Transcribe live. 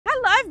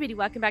everybody,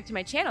 welcome back to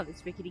my channel. This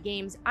is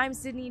RicketyGames. I'm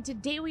Sydney, and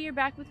today we are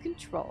back with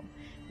Control.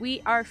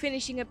 We are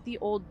finishing up the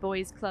Old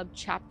Boys Club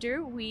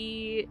chapter.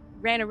 We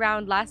ran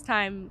around last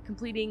time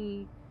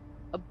completing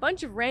a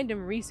bunch of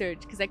random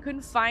research because I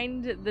couldn't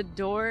find the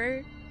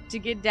door to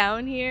get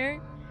down here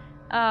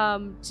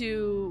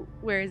to,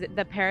 where is it,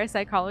 the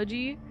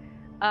parapsychology.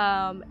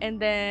 And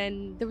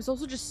then there was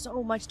also just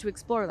so much to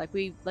explore. Like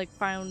we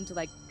found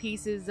like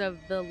pieces of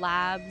the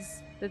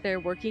labs that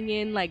they're working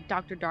in, like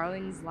Dr.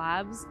 Darling's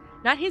labs.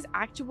 Not his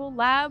actual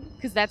lab,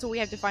 because that's what we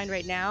have to find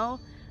right now,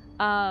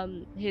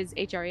 his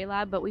HRA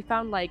lab, but we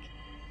found like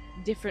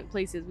different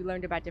places. We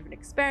learned about different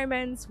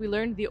experiments. We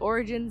learned the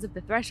origins of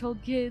the Threshold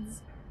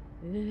Kids.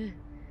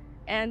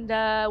 And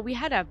we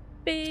had a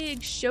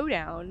big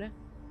showdown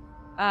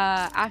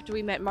after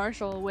we met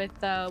Marshall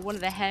with one of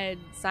the head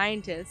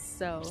scientists,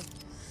 so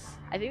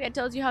I think that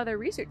tells you how their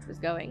research was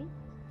going.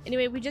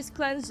 Anyway, we just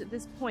cleansed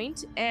this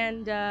point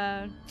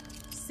and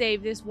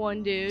saved this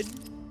one dude.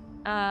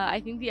 I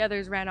think the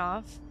others ran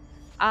off.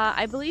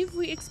 I believe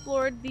we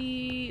explored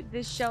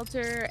this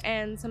shelter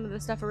and some of the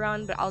stuff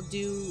around, but I'll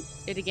do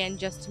it again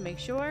just to make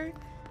sure.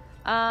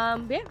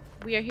 Yeah,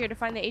 we are here to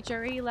find the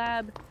HRE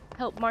lab,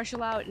 help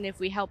Marshall out, and if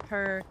we help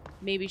her,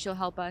 maybe she'll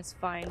help us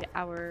find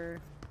our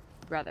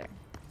brother.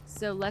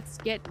 So let's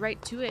get right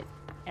to it,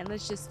 and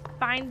let's just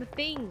find the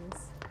things.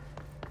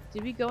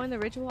 Did we go in the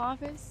ritual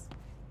office?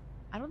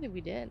 I don't think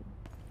we did.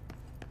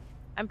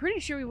 I'm pretty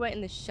sure we went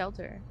in the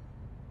shelter.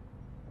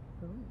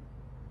 Ooh.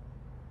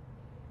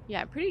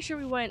 Yeah, I'm pretty sure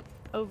we went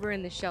over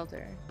in the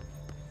shelter.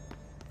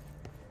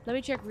 Let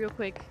me check real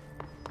quick.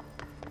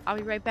 I'll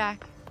be right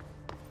back.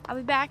 I'll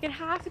be back in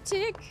half a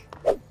tick.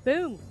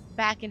 Boom.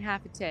 Back in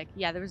half a tick.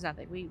 Yeah, there was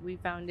nothing. We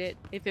found it.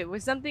 If it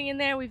was something in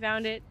there, we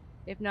found it.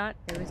 If not,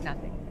 there was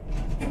nothing.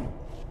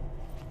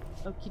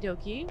 Okie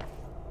dokie.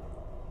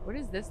 Where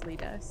does this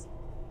lead us?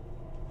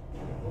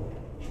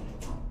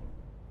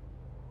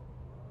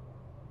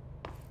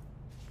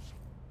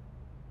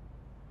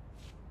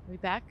 Are we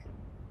back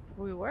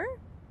where we were?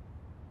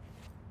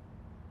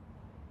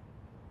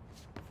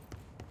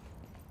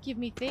 Give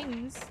me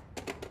things.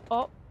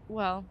 Oh,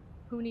 well,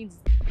 who needs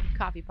a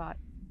coffee pot?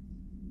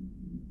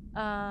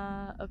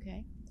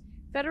 Okay.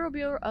 Federal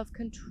Bureau of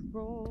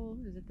Control.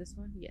 Is it this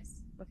one?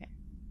 Yes. Okay.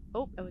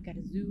 Oh, and we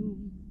gotta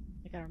zoom.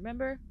 I gotta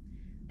remember.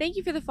 Thank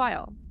you for the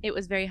file. It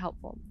was very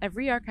helpful. I've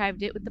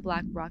re-archived it with the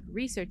Black Rock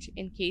research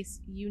in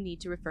case you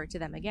need to refer to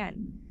them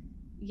again.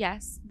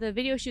 Yes, the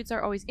video shoots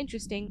are always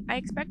interesting. I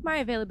expect my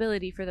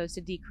availability for those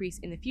to decrease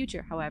in the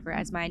future, however,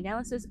 as my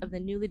analysis of the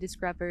newly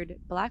discovered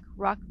Black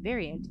Rock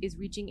variant is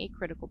reaching a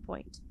critical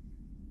point.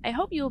 I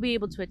hope you will be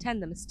able to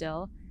attend them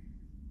still.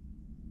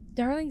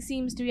 Darling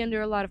seems to be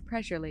under a lot of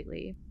pressure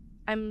lately.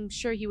 I'm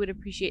sure he would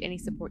appreciate any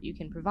support you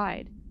can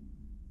provide.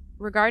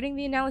 Regarding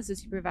the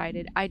analysis you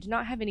provided, I do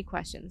not have any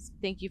questions.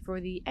 Thank you for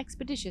the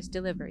expeditious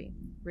delivery.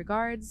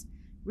 Regards,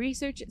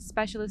 Research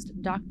Specialist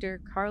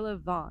Dr. Carla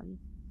Vaughn,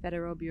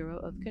 Federal Bureau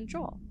of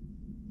Control.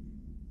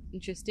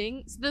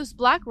 Interesting. So this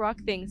Black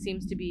Rock thing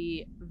seems to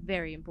be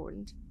very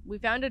important. We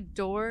found a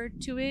door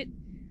to it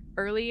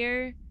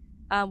earlier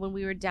when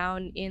we were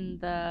down in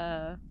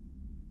the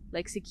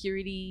like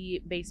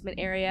security basement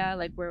area,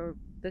 like where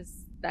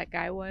that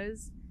guy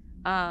was,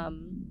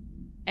 and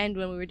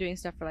when we were doing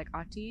stuff for like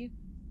Ati.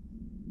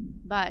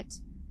 But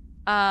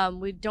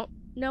we don't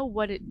know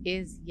what it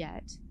is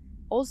yet.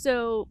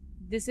 Also,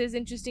 this is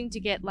interesting to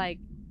get like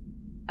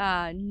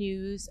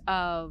news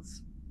of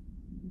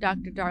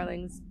Dr.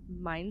 Darling's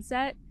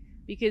mindset,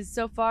 because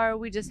so far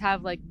we just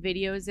have like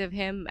videos of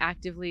him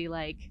actively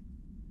like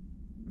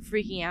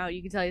freaking out.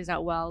 You can tell he's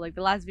not well. Like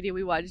the last video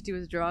we watched, he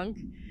was drunk.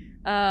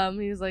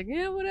 He was like,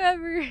 yeah,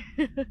 whatever.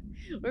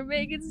 We're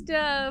making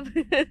stuff.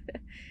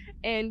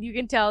 And you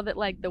can tell that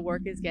like the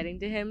work is getting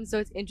to him, so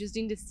it's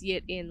interesting to see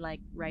it in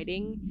like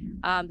writing,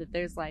 that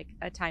there's like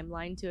a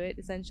timeline to it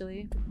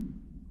essentially.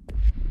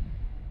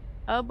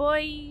 Oh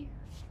boy.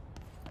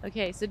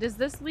 Okay, so does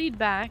this lead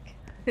back?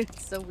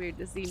 It's so weird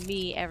to see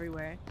me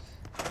everywhere.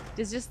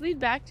 Does this lead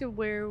back to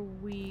where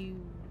we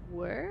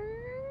were?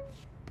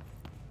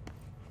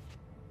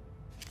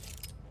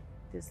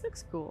 This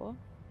looks cool.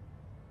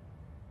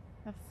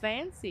 How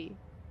fancy.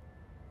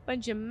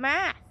 Bunch of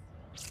math.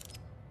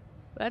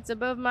 That's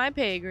above my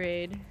pay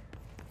grade.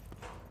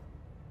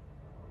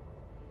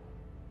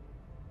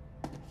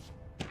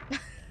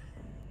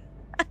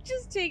 I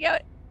just take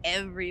out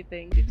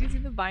everything. Did you see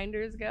the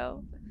binders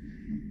go?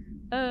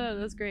 Oh,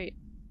 that's great.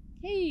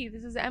 Hey,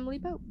 this is Emily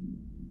Pope.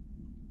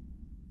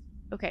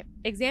 Okay.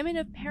 Examine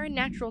of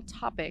paranatural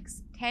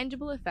topics,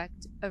 tangible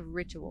effect of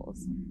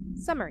rituals.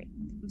 Summary.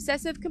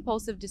 Obsessive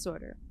compulsive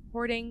disorder.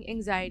 Hoarding,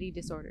 anxiety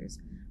disorders.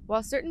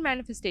 While certain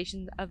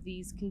manifestations of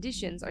these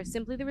conditions are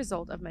simply the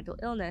result of mental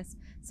illness,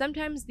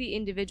 sometimes the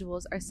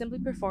individuals are simply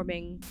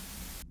performing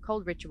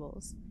called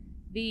rituals.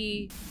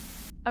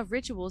 Of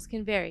rituals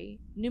can vary.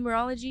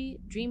 Numerology,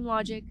 dream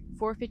logic,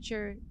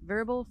 forfeiture,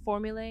 verbal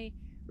formulae,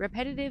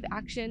 repetitive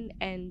action,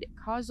 and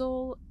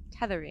causal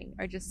tethering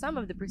are just some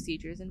of the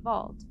procedures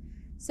involved.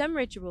 Some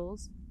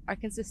rituals are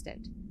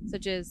consistent,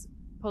 such as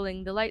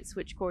pulling the light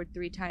switch cord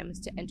 3 times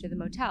to enter the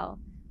motel,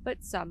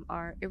 but some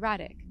are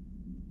erratic.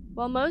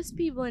 While most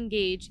people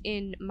engage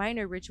in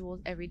minor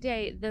rituals every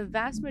day, the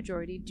vast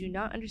majority do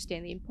not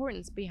understand the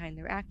importance behind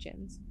their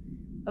actions.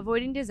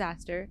 Avoiding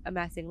disaster,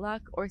 amassing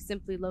luck, or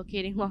simply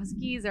locating lost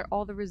keys are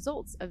all the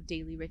results of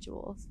daily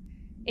rituals.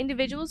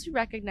 Individuals who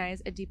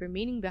recognize a deeper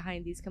meaning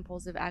behind these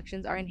compulsive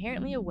actions are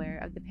inherently aware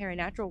of the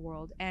paranatural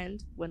world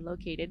and, when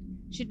located,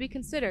 should be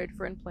considered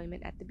for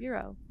employment at the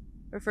Bureau.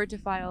 Refer to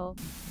file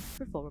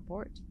for full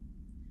report.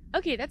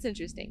 Okay, that's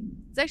interesting.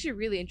 It's actually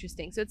really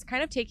interesting. So it's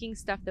kind of taking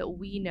stuff that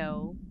we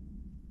know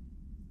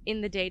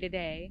in the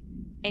day-to-day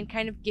and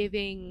kind of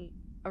giving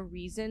a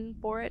reason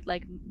for it,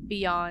 like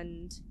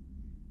beyond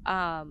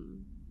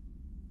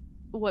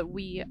what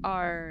we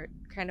are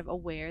kind of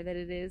aware that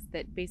it is,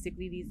 that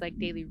basically these like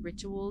daily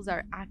rituals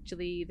are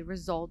actually the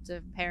result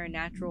of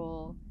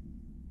paranatural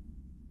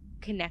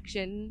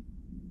connection.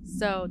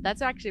 So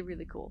that's actually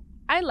really cool.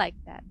 I like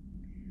that.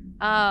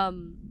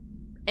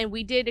 And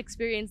we did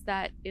experience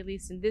that, at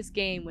least in this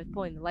game, with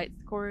pulling the light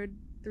cord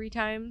 3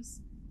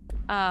 times.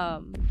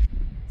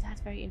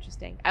 That's very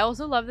interesting. I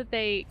also love that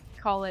they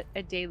call it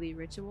a daily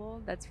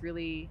ritual. That's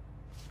really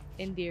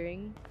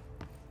endearing.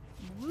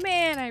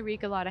 Man, I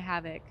wreak a lot of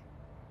havoc.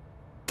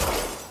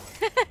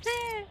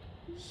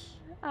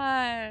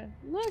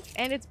 Look,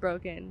 and it's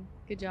broken.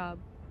 Good job.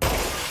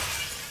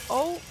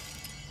 Oh,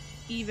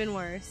 even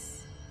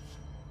worse.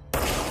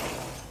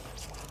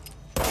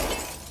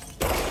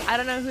 I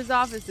don't know whose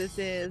office this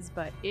is,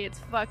 but it's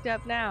fucked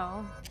up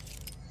now.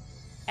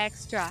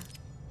 Extra.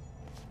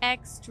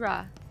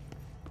 Extra.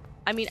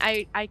 I mean,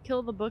 I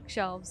kill the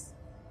bookshelves,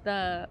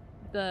 the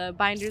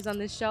binders on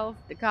this shelf,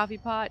 the coffee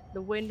pot,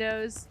 the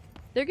windows.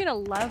 They're gonna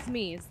love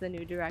me as the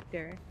new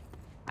director.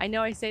 I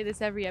know I say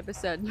this every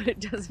episode, but it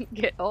doesn't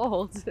get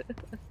old.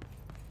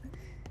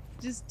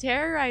 Just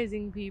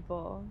terrorizing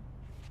people.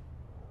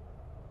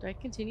 Do I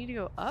continue to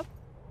go up?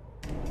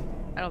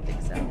 I don't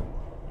think so.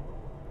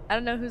 I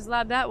don't know whose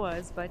lab that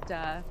was, but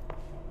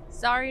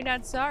sorry,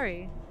 not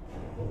sorry.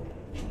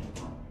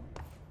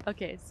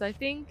 Okay, so I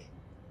think,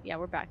 yeah,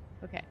 we're back.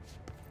 Okay.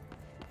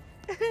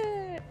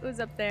 It was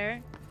up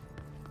there.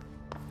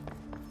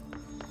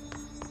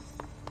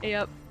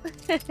 Yep.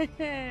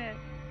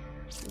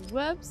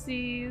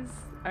 Whoopsies.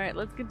 Alright,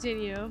 let's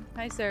continue.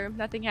 Hi, sir.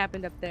 Nothing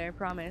happened up there,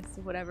 promise.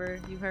 Whatever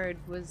you heard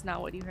was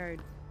not what you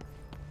heard.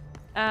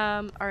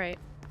 Alright.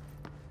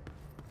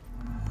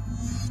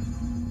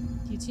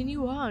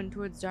 Continue on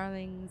towards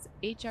Darling's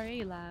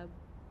HRA lab.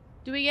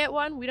 Do we get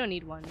one? We don't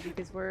need one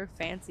because we're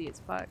fancy as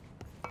fuck.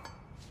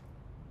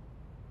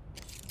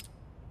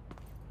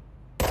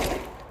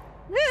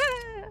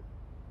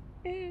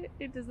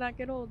 It does not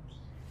get old.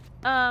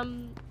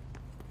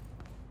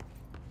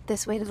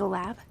 This way to the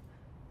lab?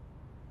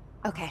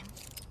 Okay.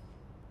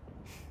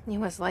 You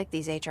must like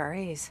these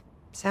HRAs.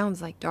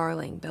 Sounds like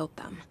Darling built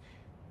them.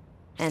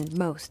 And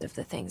most of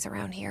the things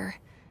around here.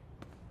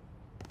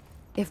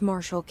 If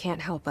Marshall can't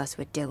help us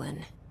with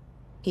Dylan,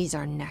 he's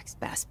our next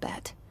best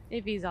bet.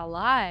 If he's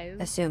alive.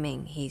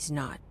 Assuming he's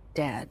not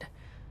dead.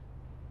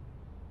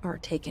 Or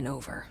taken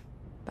over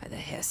by the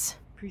hiss.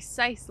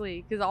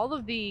 Precisely, because all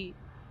of the,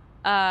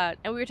 and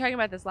we were talking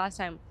about this last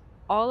time,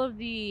 all of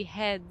the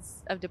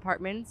heads of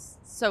departments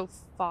so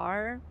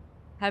far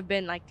have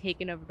been like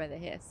taken over by the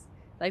hiss.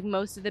 Like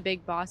most of the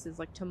big bosses,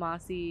 like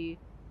Tomasi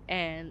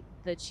and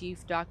the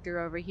chief doctor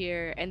over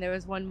here, and there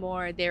was one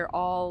more. They're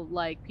all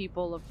like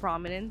people of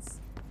prominence,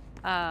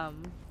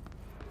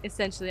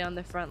 essentially on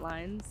the front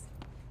lines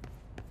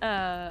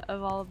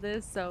of all of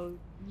this. So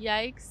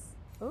yikes.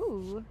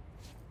 Ooh.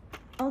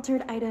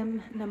 Altered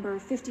item number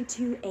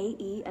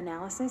 52AE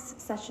analysis,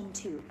 session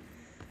 2.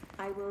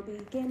 I will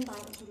begin by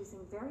introducing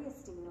various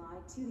stimuli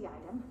to the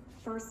item.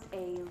 First,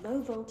 a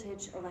low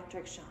voltage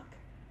electric shock.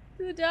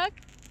 The duck.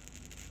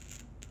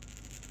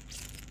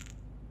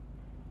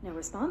 No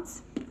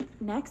response.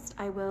 Next,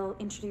 I will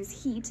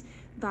introduce heat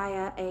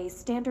via a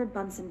standard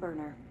Bunsen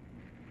burner.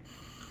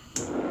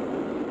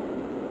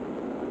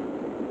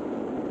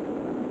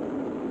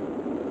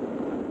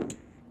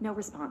 No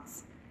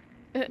response.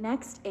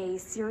 Next, a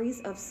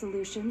series of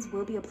solutions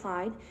will be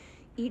applied,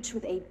 each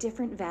with a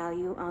different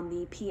value on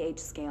the pH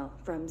scale,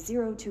 from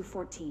 0 to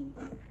 14.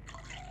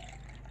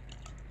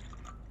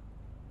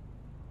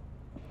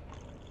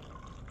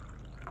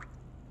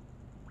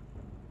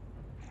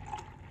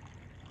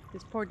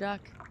 This poor duck.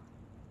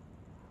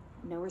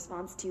 No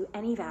response to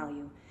any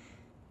value.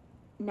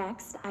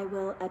 Next, I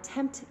will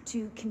attempt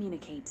to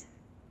communicate.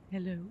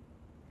 Hello.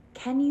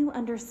 Can you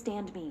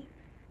understand me?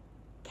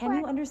 Can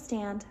you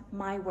understand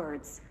my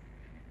words?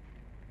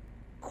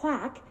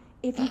 Quack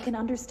if you can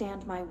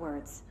understand my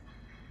words.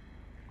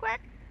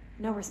 Quack.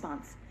 No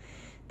response.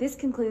 This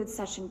concludes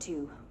session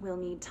 2. We'll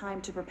need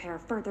time to prepare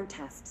further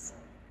tests.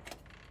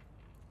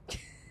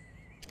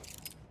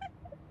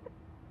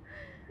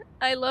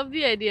 I love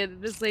the idea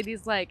that this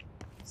lady's like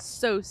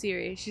so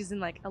serious. She's in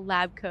like a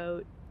lab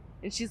coat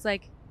and she's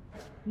like,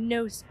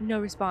 no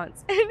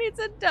response. And it's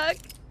a duck.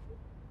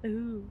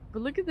 Ooh,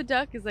 but look at the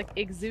duck is like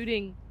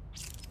exuding.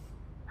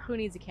 Who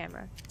needs a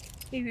camera?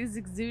 He's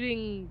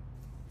exuding.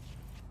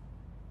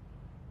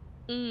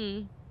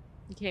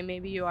 Okay,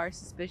 maybe you are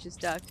suspicious,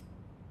 duck.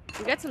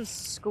 We got some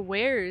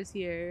squares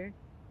here.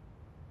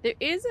 There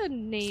is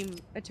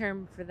a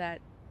term for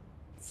that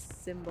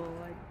symbol,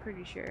 I'm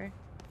pretty sure.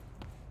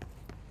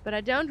 But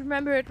I don't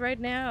remember it right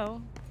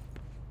now.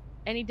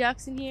 Any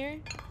ducks in here?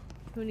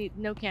 Who need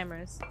no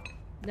cameras?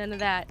 None of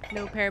that.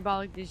 No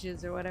parabolic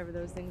dishes or whatever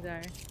those things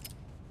are.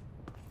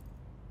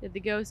 Did the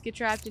ghost get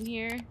trapped in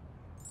here?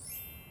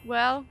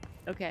 Well,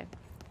 okay.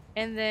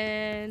 And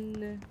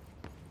then...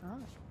 oh,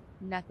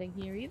 nothing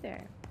here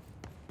either.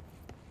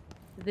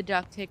 Did the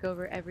duck take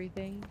over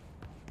everything?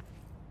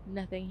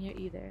 Nothing here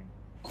either.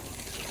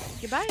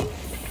 Goodbye!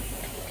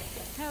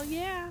 Hell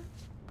yeah!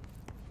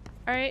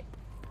 Alright,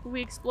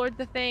 we explored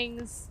the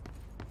things.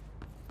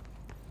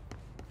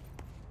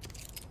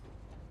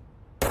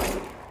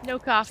 No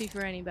coffee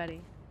for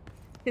anybody.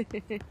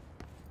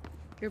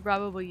 Could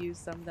probably use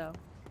some though.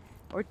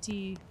 Or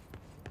tea.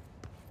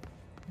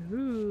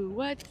 Ooh,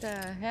 what the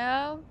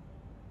hell?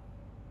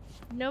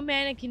 No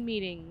mannequin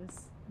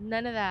meetings.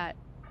 None of that.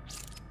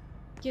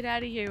 Get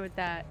out of here with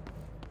that.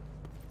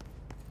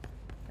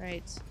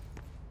 Right.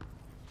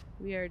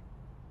 We are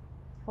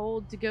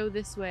told to go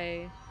this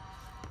way.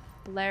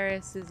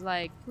 Laris is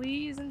like,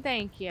 please and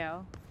thank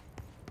you.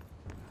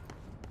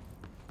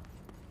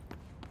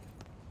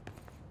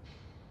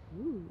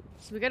 Ooh,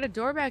 so we got a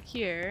door back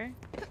here.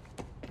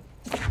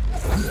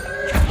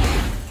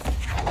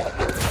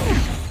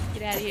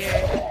 Get out of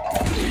here.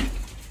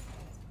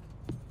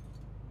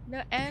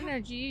 No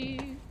energy.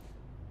 Can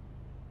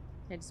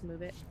I just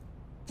move it?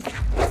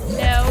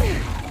 No.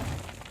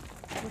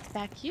 What's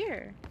back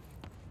here?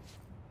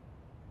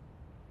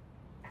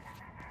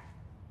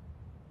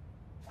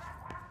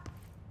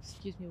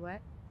 Excuse me, what?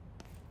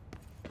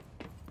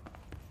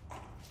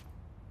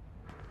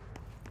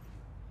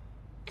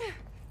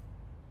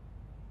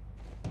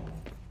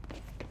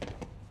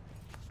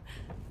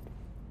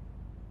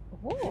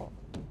 Oh.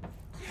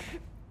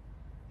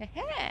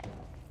 Heh.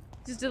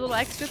 Just a little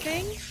extra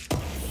thing.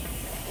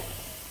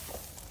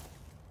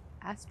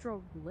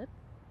 Astral blip?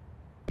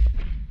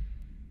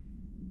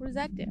 What does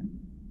that do?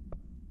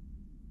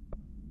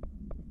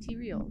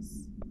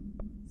 Materials.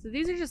 So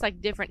these are just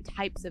like different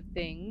types of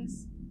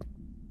things.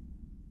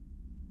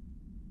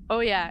 Oh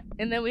yeah,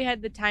 and then we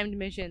had the timed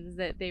missions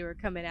that they were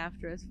coming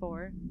after us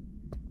for.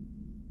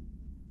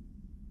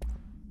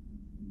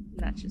 And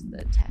that's just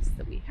the test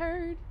that we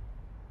heard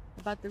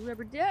about the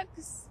rubber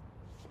ducks.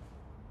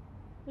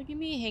 Look at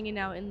me hanging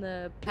out in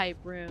the pipe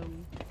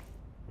room.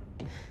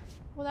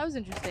 Well, that was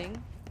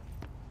interesting.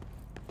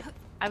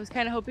 I was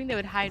kind of hoping they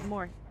would hide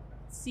more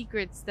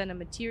secrets than a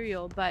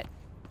material, but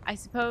I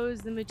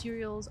suppose the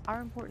materials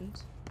are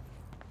important.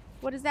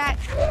 What is that?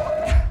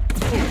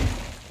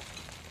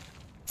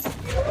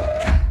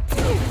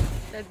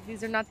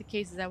 These are not the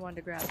cases I wanted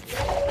to grab.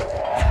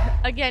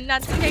 Again,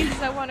 not the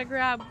cases I want to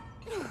grab.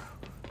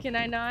 Can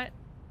I not?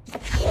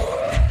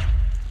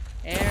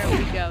 There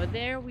we go.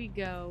 There we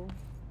go.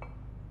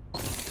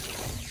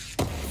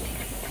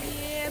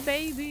 Yeah,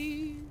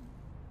 baby.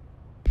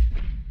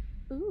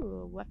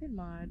 Ooh, weapon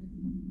mod.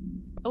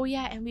 Oh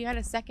yeah, and we got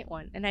a second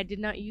one, and I did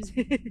not use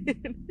it.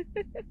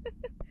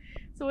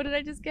 So what did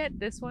I just get?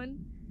 This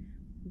one?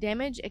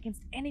 Damage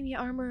against enemy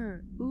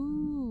armor.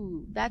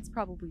 Ooh, that's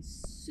probably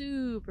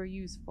super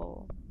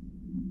useful.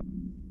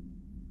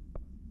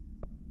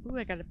 Ooh,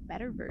 I got a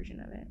better version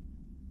of it.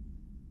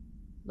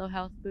 Low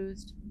health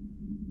boost.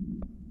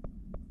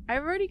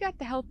 I've already got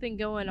the health thing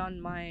going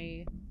on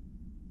my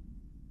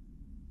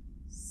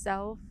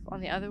self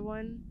on the other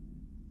one.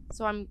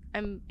 So I'm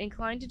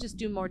inclined to just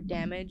do more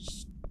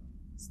damage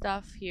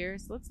stuff here.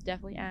 So let's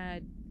definitely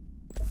add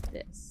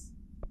this.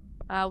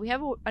 We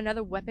have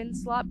another weapon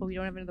slot, but we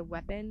don't have another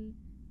weapon.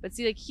 But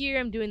see, like here,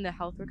 I'm doing the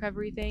health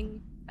recovery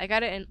thing. I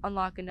gotta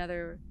unlock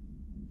another.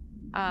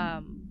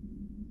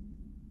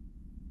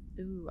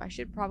 Ooh, I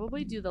should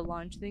probably do the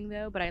launch thing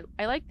though. But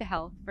I like the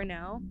health for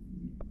now.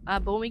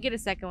 But when we get a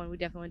second one, we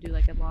definitely want to do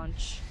like a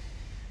launch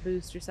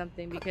boost or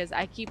something because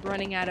I keep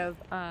running out of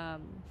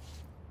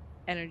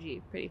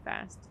energy pretty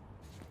fast.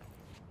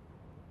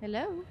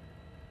 Hello?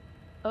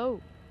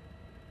 Oh.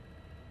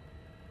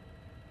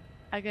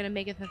 I gotta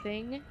make it the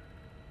thing.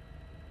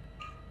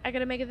 I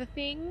gotta make it the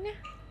thing.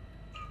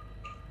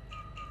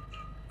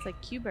 It's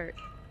like Qbert.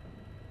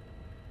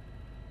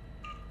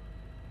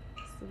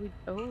 So we,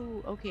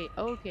 oh, okay,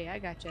 okay, I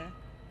gotcha.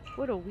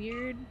 What a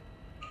weird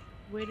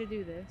way to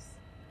do this.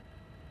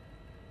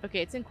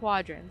 Okay, it's in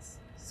quadrants.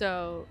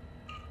 So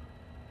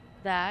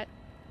that.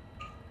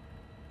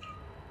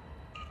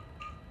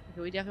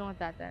 Okay, we definitely want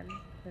that then.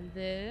 Then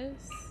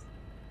this.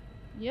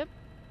 Yep.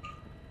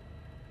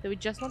 So we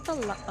just want the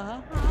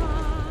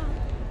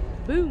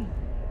boom.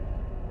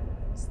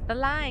 It's the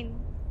line.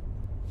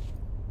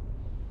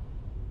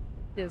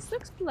 This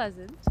looks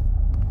pleasant.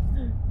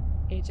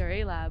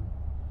 HRA lab.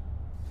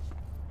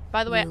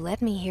 By the way, you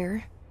let me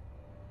here.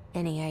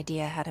 Any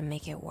idea how to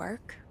make it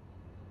work?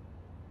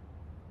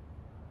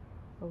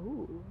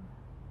 oh,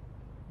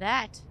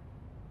 that.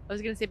 I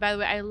was gonna say, by the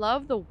way, I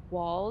love the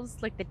walls.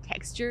 Like, the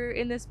texture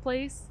in this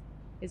place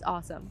is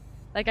awesome.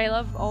 Like, I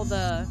love all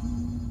the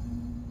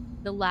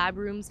lab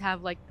rooms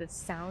have, like, the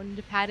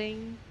sound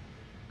padding.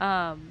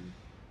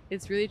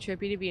 It's really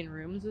trippy to be in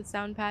rooms with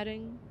sound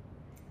padding.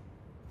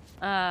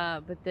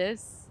 But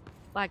this,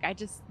 like,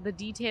 the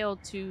detail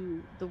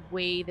to the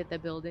way that the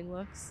building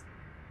looks.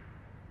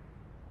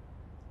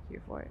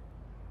 Here for it.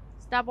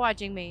 Stop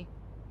watching me.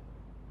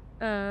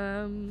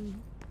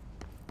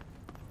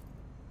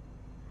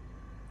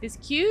 This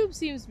cube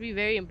seems to be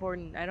very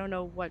important. I don't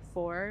know what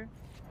for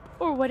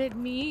or what it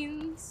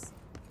means,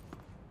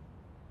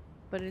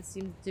 but it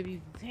seems to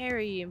be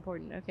very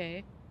important.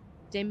 Okay.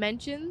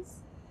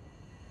 Dimensions.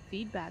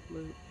 Feedback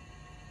loop.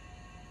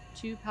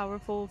 Too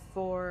powerful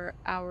for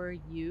our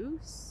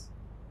use.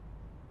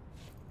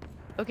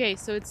 Okay,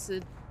 so it's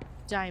a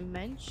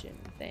dimension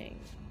thing.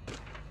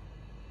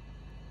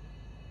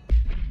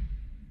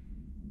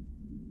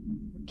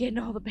 We're getting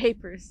all the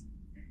papers.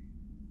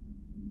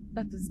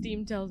 That's what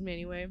Steam tells me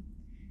anyway.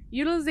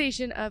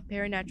 Utilization of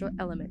paranatural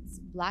elements.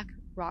 Black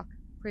rock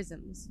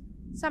prisms.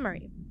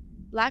 Summary.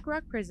 Black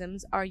rock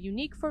prisms are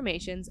unique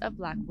formations of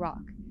black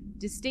rock,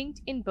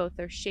 distinct in both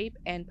their shape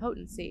and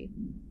potency.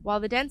 While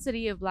the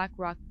density of black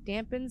rock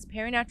dampens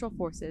paranatural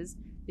forces,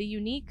 the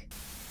unique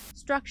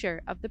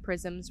structure of the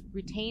prisms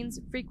retains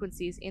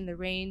frequencies in the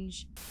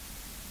range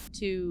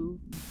to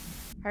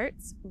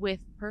Hz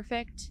with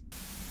perfect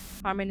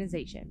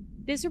harmonization.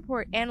 This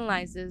report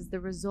analyzes the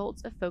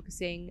results of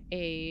focusing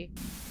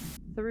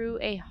through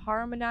a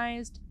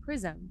harmonized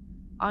prism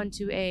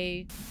onto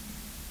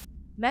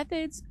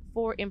methods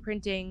for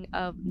imprinting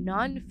of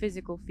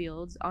non-physical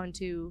fields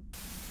onto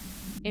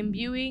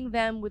imbuing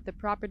them with the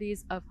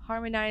properties of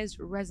harmonized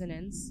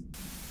resonance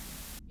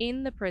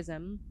in the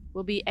prism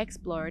will be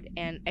explored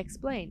and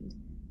explained.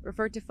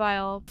 Refer to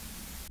file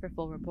for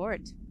full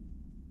report.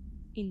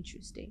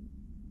 Interesting.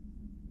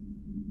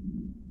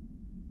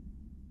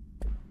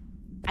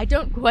 I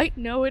don't quite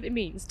know what it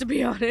means, to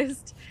be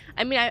honest.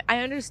 I mean, I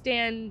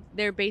understand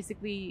they're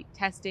basically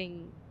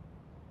testing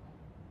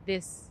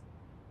this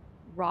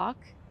rock.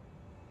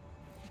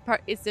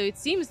 So it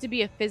seems to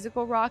be a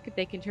physical rock. If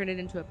they can turn it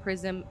into a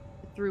prism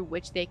through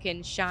which they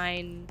can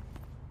shine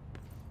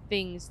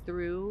things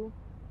through,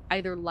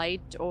 either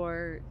light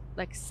or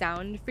like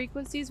sound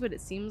frequencies, what it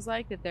seems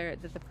like that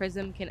the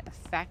prism can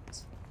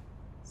affect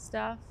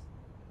stuff.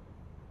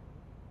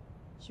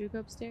 Should we go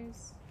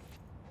upstairs?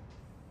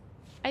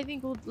 I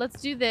think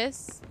let's do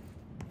this.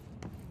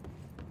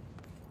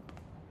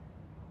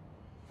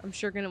 I'm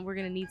sure we're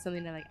gonna need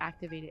something to like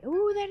activate it.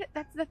 Ooh,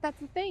 that's the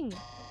thing.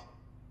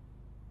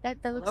 That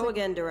looks Hello like...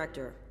 again,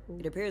 Director.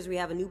 It appears we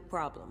have a new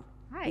problem.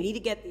 Hi. We need to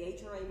get the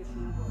HRA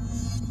machine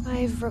working.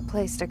 I've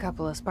replaced a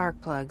couple of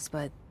spark plugs,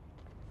 but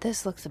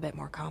this looks a bit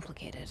more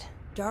complicated.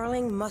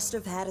 Darling must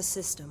have had a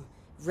system.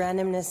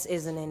 Randomness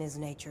isn't in his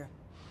nature.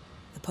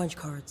 The punch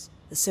cards,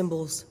 the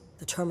symbols,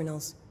 the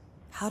terminals.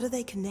 How do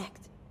they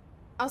connect?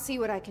 I'll see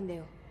what I can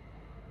do.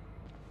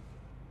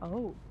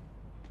 Oh.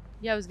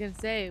 Yeah, I was gonna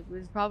say,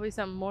 there's probably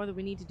something more that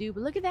we need to do,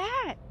 but look at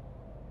that!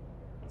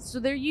 So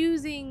they're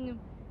using...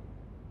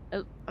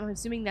 I'm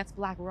assuming that's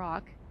black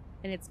rock,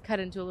 and it's cut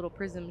into a little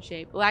prism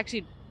shape. Well,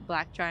 actually,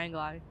 black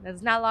triangle.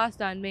 That's not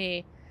lost on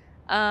me.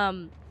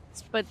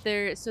 But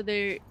they're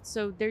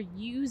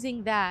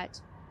using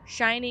that,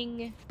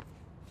 shining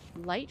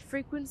light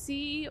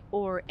frequency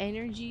or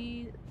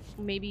energy,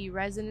 maybe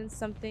resonance,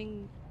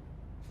 something.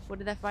 What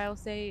did that file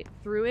say?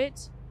 Through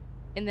it,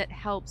 and that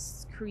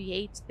helps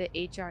create the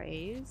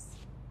HRAs.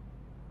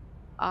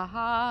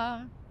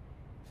 Aha,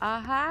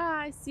 aha!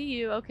 I see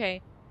you.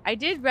 Okay. I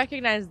did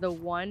recognize the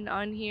one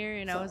on here,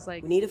 and I was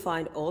like... We need to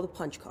find all the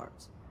punch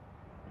cards.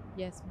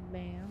 Yes,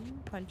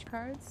 ma'am. Punch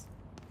cards?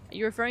 Are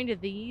you referring to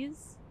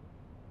these?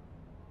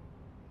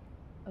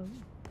 Oh.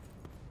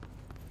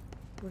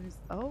 What is...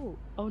 Oh.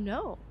 Oh,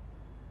 no.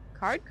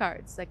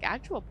 Cards. Like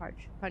actual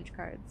punch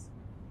cards.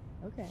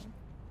 Okay.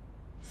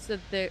 So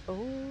there...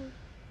 Oh.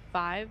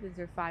 5. Is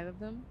there 5 of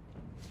them?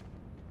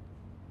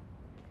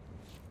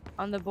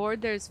 On the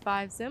board, there's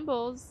 5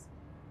 symbols.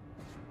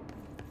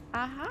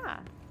 Aha.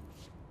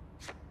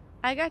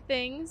 I got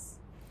things.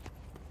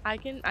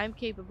 I'm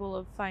capable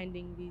of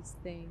finding these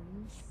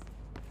things.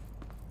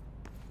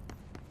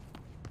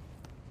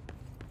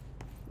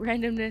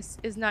 Randomness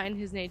is not in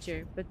his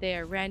nature, but they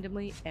are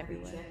randomly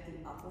everywhere. Have you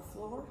checked the upper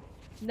floor?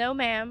 No,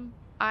 ma'am.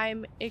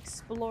 I'm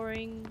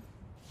exploring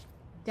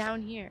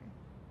down here.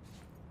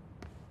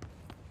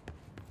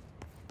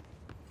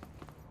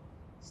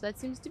 So that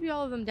seems to be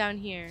all of them down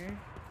here.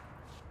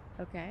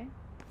 Okay.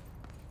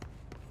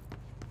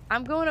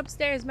 I'm going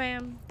upstairs,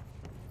 ma'am.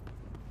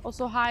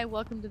 Also, hi,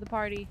 welcome to the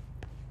party.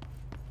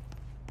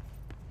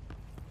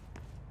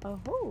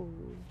 Oh,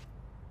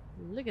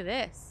 look at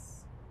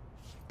this.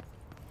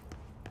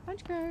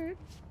 Punch card.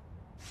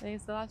 I think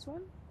it's the last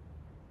one.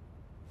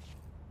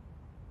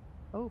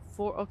 Oh,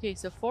 4. Okay,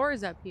 so 4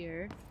 is up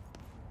here.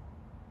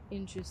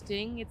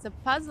 Interesting. It's a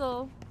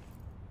puzzle.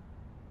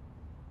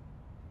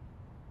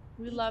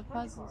 We love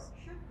puzzles.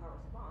 Should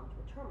correspond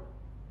to a terminal.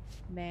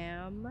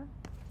 Ma'am.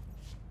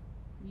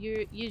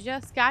 You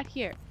just got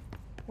here.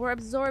 We're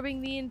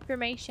absorbing the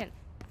information.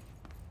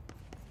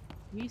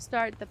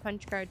 Restart the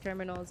punch card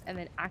terminals and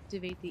then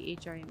activate the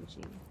HRA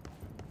machine.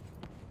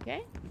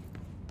 Okay.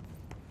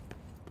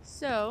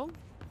 So,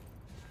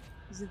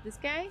 is it this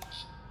guy?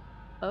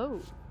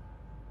 Oh.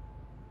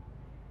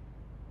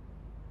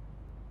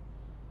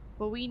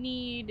 But we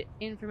need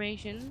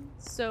information,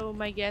 so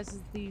my guess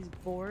is these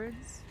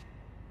boards.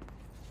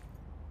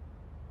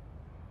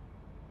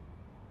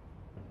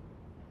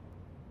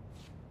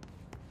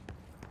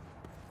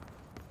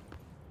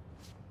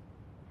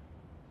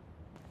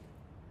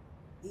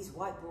 These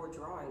whiteboard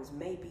drawings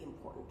may be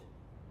important.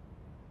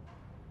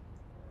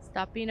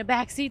 Stop being a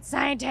backseat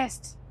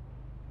scientist!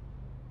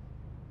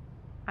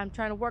 I'm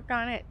trying to work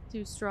on it.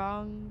 Too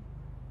strong.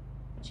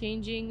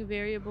 Changing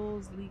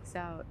variables leaks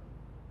out.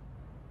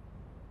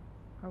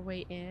 Our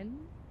way in.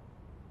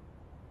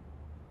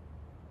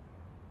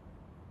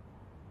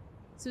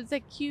 So it's a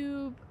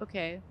cube.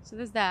 Okay, so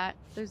there's that.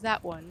 There's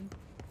that one.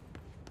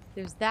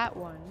 There's that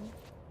one.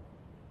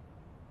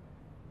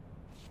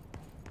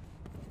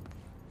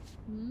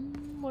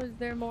 Was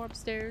there more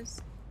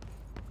upstairs?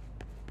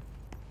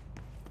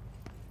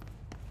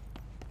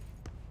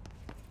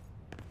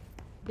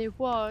 There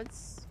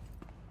was.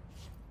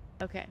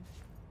 Okay.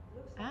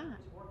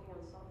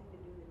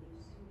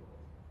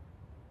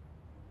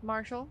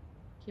 Marshall,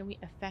 can we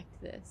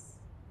affect this?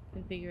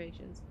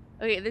 Configurations.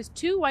 Okay, there's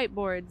two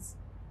whiteboards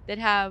that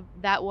have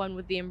that one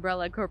with the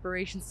Umbrella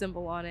Corporation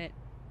symbol on it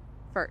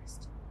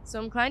first. So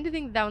I'm inclined to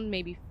think that one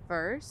may be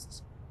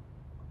first.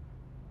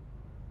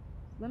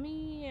 Let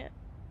me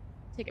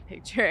take a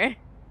picture.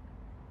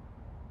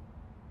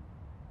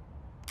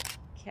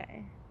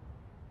 Okay.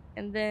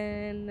 And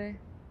then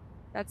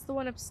that's the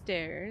one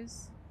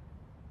upstairs.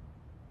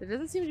 There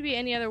doesn't seem to be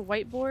any other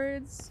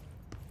whiteboards.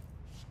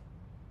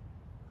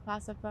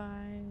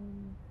 Classified.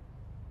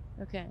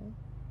 Okay.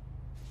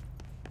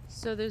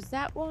 So there's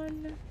that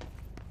one.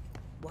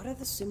 What do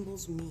the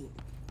symbols mean?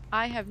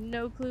 I have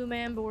no clue,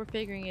 ma'am, but we're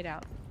figuring it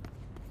out.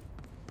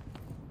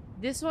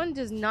 This one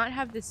does not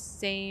have the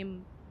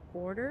same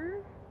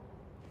order.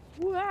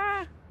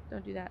 Wah!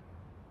 Don't do that.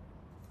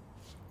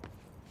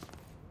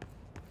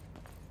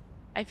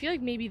 I feel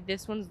like maybe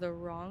this one's the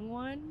wrong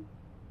one.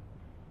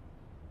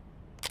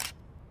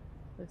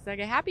 Looks like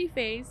a happy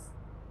face.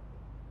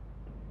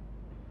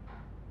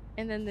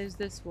 And then there's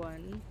this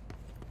one.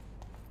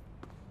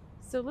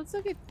 So let's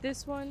look at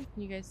this one.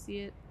 Can you guys see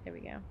it? There we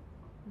go.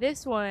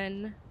 This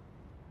one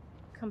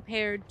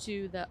compared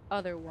to the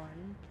other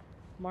one.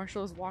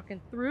 Marshall's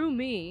walking through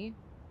me.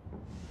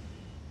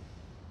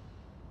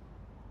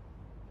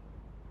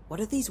 What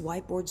do these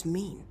whiteboards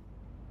mean?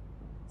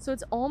 So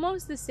it's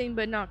almost the same,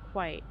 but not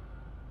quite.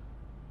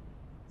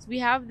 So we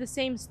have the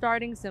same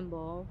starting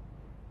symbol,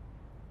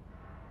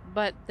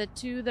 but the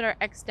two that are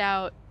X'd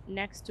out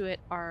next to it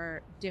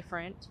are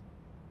different.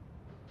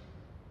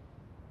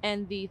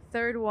 And the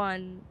third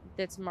one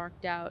that's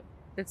marked out,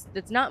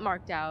 that's not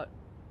marked out,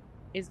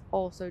 is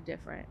also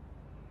different.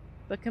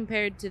 But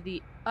compared to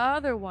the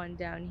other one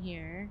down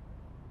here,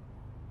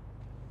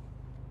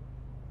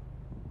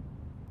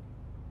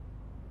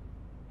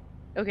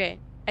 okay,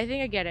 I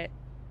think I get it.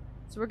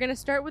 So we're gonna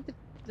start with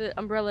the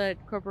Umbrella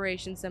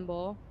Corporation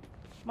symbol.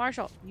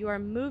 Marshall, you are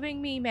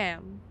moving me,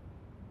 ma'am.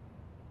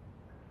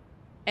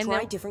 And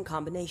try different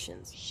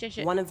combinations. Shush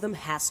it. One of them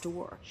has to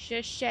work.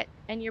 Shush it.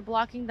 And you're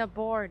blocking the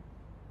board.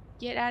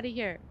 Get out of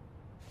here.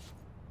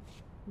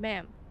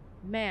 Ma'am.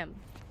 Ma'am.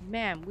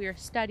 Ma'am, we are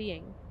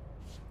studying.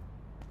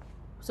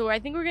 So I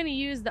think we're going to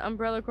use the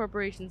Umbrella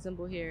Corporation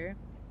symbol here,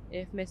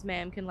 if Miss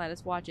Ma'am can let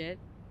us watch it.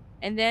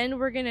 And then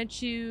we're going to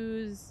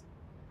choose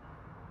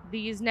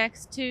these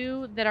next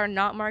two that are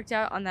not marked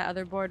out on that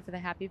other board for the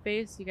happy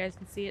face. You guys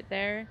can see it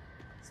there.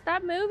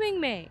 Stop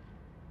moving me.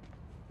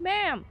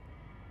 Ma'am.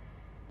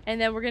 And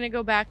then we're going to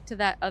go back to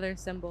that other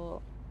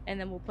symbol, and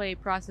then we'll play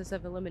process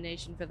of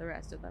elimination for the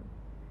rest of them.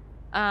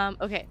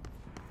 Okay.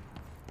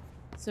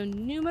 So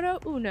numero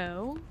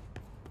uno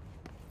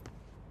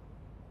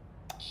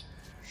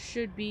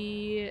should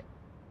be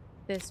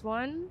this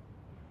one.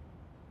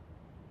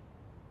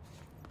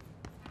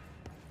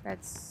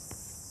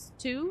 That's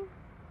 2.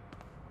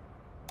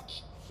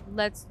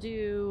 Let's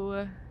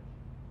do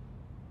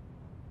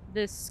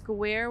this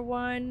square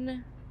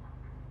one.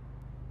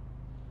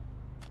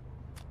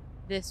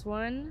 This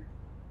one.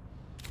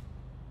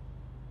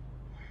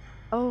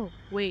 Oh,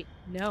 wait,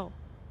 no.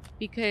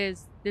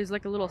 Because there's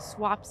like a little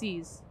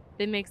swapsies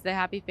that makes the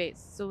happy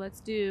face. So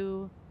let's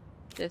do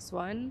this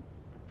one.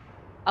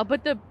 I'll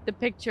put the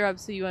picture up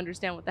so you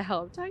understand what the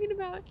hell I'm talking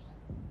about.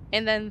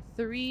 And then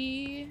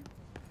 3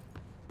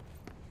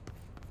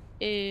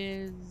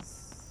 is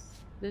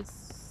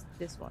this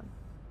one.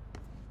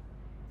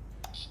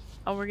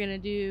 And we're gonna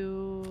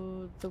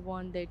do the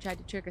one they tried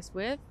to trick us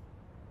with.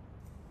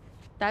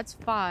 That's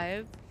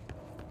 5.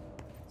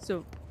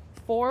 So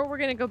 4 we're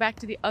gonna go back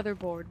to the other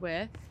board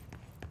with.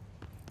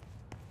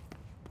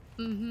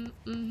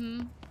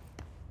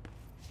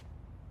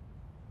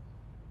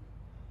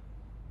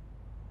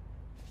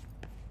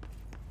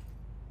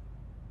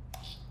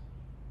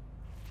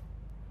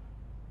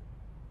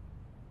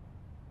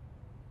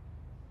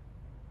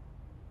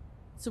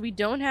 So we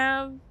don't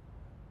have...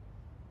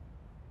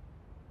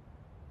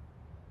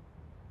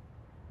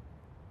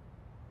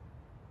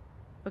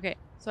 Okay,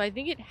 so I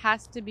think it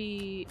has to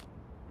be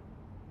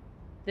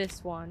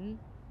this one,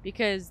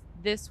 because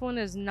this one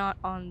is not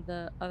on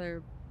the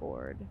other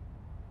board.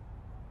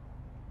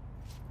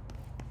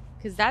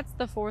 Because that's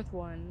the fourth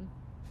one.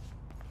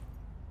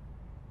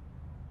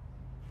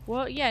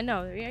 Well, yeah,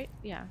 no, right?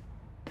 Yeah.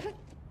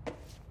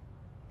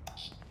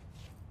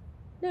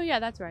 No, yeah,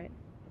 that's right.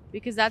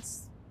 Because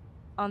that's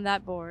on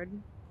that board.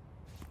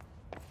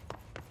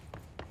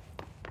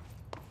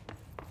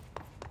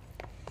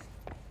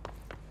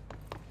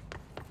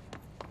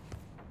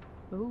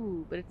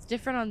 Ooh, but it's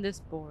different on this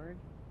board.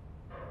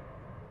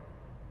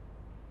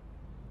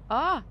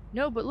 Ah,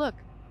 no, but look,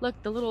 the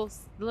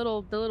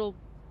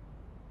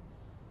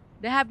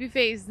happy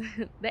face,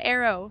 the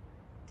arrow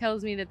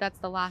tells me that that's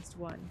the last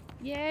one.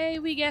 Yay,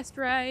 we guessed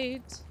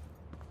right.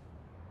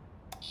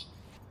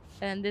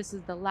 And this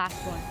is the last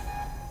one.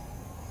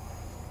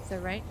 Is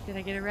that right? Did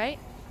I get it right?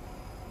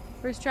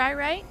 First try,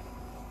 right?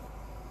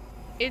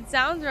 It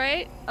sounds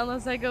right,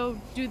 unless I go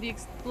do the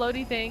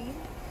explodey thing.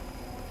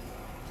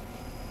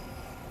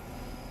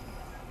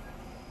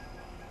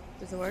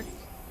 Does it work?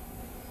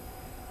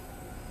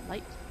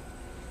 Light.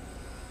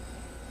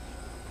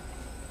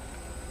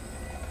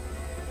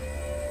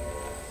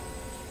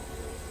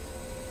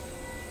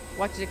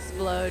 Watch it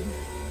explode.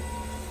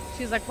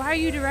 She's like, why are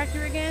you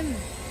director again?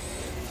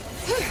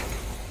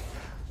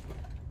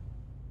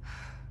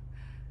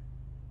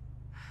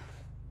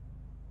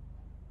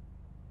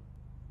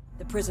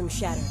 The prism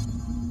shattered.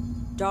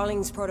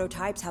 Darling's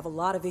prototypes have a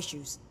lot of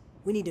issues.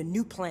 We need a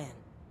new plan.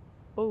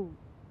 Oh.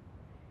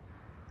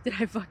 Did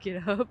I fuck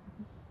it up?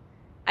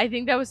 I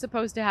think that was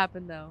supposed to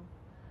happen, though.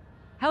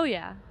 Hell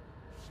yeah.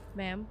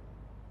 Ma'am.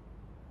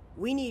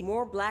 We need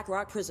more Black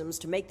Rock prisms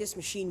to make this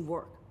machine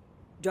work.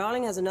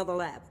 Darling has another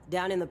lab,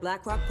 down in the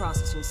Black Rock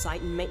processing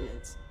site and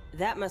maintenance.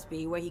 That must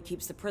be where he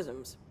keeps the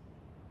prisms.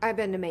 I've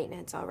been to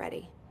maintenance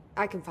already.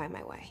 I can find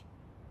my way.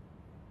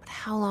 But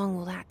how long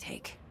will that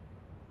take?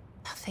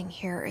 Nothing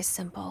here is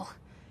simple.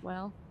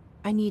 Well,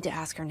 I need to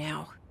ask her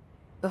now,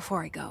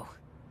 before I go.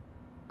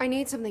 I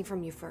need something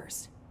from you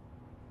first.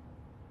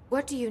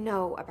 What do you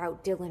know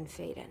about Dylan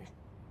Faden?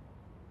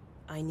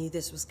 I knew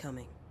this was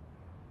coming.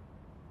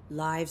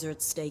 Lives are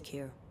at stake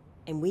here,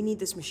 and we need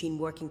this machine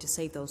working to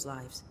save those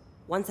lives.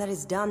 Once that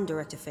is done,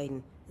 Director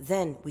Faden,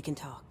 then we can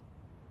talk.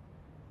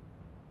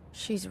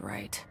 She's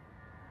right.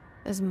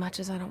 As much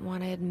as I don't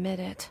want to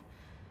admit it.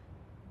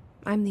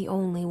 I'm the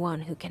only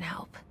one who can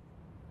help.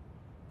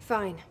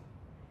 Fine.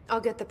 I'll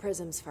get the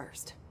prisms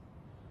first.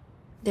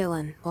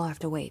 Dylan will have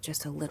to wait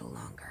just a little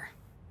longer.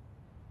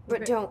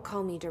 But don't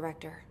call me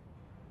Director.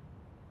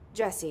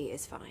 Jesse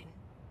is fine.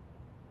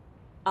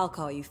 I'll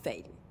call you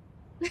Faden.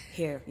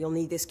 Here, you'll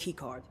need this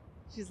keycard.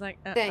 she's like,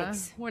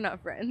 Thanks. We're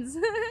not friends.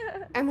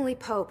 Emily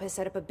Pope has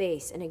set up a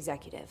base in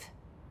Executive.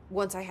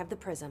 Once I have the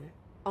prism,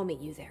 I'll meet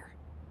you there.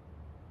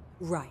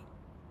 Right.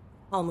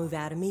 I'll move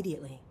out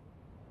immediately.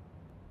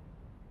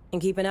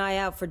 And keep an eye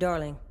out for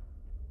Darling.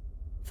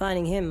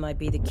 Finding him might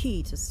be the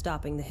key to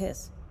stopping the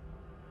hiss.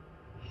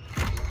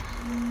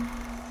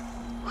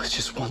 It's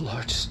just one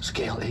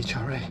large-scale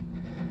HRA.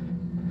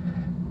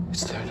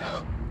 It's there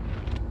now.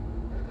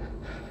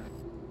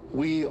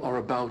 We are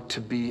about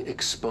to be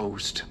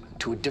exposed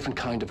to a different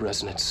kind of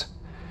resonance.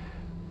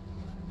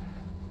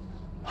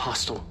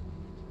 Hostile,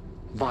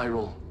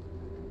 viral,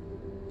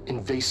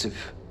 invasive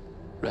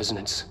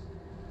resonance.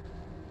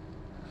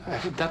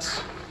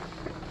 That's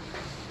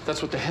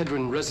what the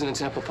Hedron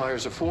resonance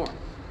amplifiers are for.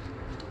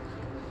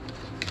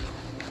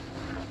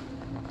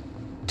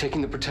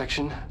 Taking the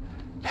protection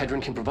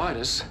Hedron can provide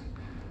us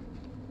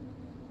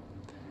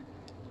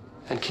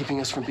and keeping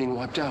us from being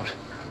wiped out.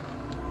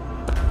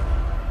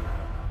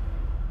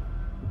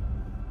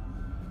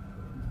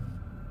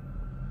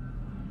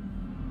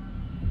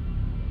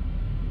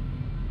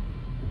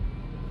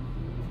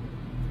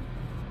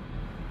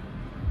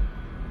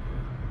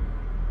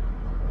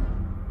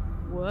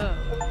 Whoa.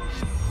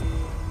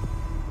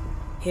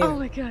 Here, Oh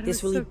my God, this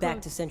it will was so lead back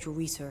close. to Central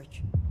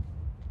Research.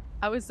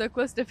 I was so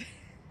close to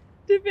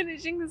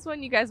finishing this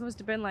one. You guys must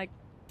have been like,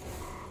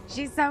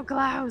 she's so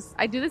close.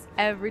 I do this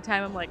every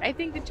time. I'm like, I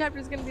think the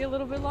chapter's gonna be a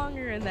little bit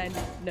longer, and then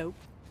nope.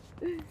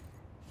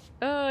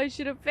 Oh, I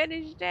should have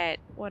finished it.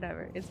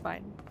 Whatever, it's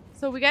fine.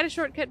 So we got a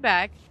shortcut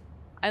back.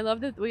 I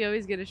love that we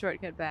always get a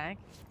shortcut back.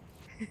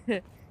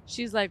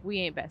 She's like, we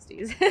ain't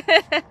besties.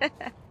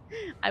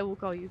 I will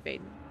call you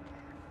Faden.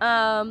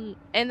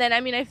 And then, I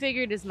mean, I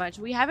figured as much.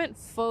 We haven't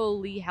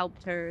fully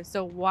helped her,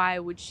 so why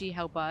would she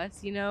help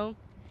us, you know?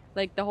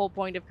 Like, the whole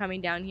point of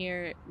coming down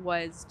here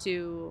was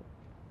to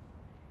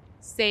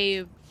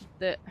save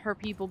her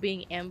people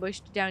being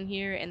ambushed down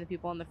here and the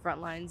people on the front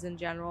lines in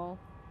general.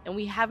 And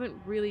we haven't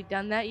really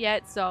done that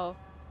yet, so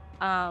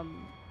I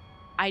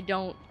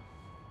don't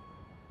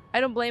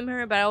blame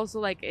her, but I also,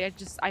 like,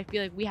 I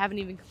feel like we haven't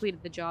even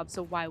completed the job,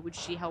 so why would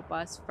she help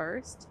us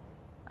first?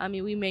 I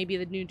mean, we may be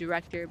the new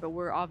director, but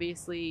we're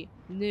obviously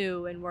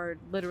new, and we're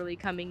literally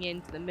coming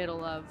into the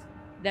middle of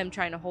them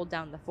trying to hold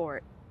down the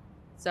fort.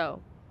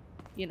 So,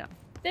 you know,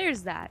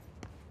 there's that.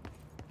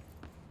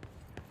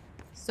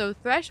 So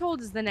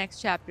Threshold is the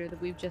next chapter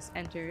that we've just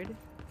entered.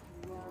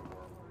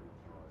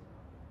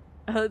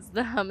 Oh, it's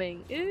the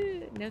humming.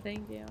 Ew, no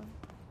thank you.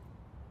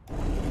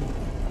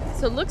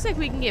 So it looks like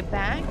we can get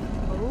back.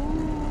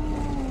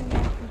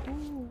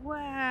 Ooh,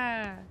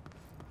 wow.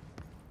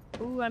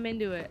 Ooh, I'm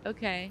into it.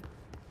 Okay.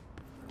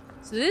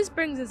 So this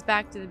brings us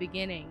back to the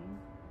beginning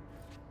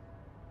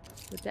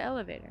with the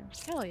elevator.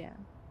 Hell yeah.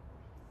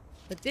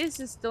 But this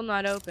is still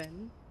not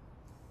open.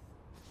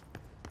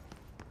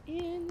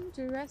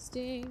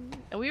 Interesting.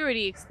 And we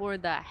already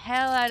explored the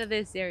hell out of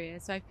this area,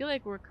 so I feel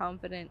like we're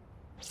confident.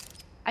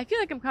 I feel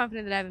like I'm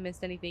confident that I haven't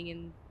missed anything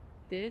in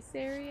this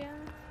area.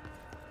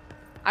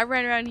 I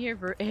ran around here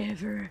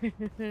forever.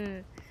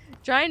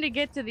 Trying to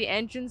get to the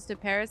entrance to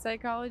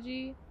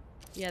parapsychology.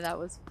 Yeah, that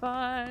was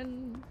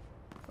fun.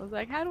 I was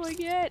like, how do I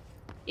get?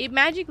 It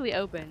magically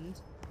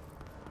opened.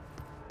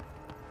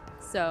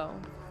 So,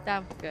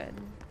 that was good.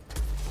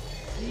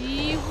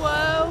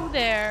 Whoa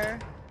there.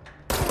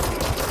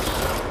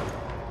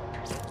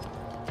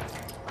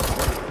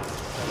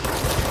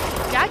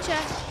 Gotcha.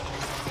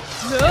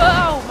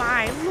 Oh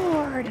my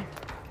lord.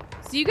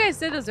 So you guys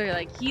said those are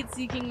like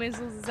heat-seeking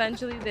missiles,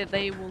 essentially, that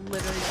they will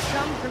literally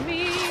come for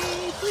me.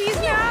 Please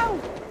no!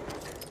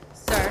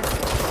 Sir.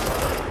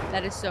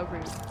 That is so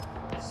rude.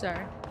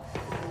 Sir.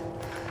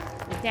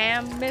 The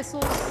damn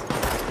missiles.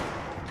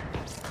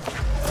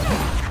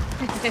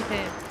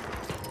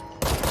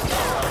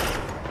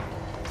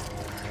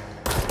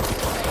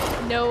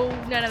 No,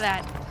 none of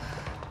that.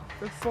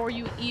 Before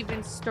you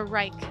even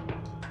strike.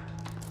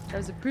 That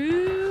was a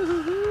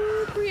preemptive.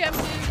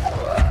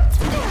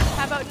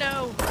 How about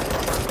no?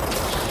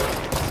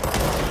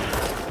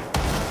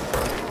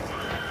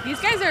 These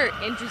guys are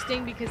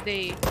interesting because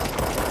they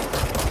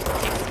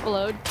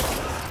explode.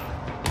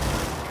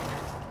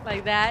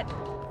 Like that.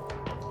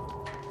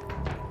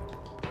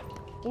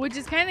 Which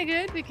is kind of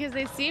good because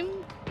they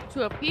seem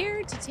to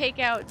appear to take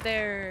out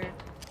their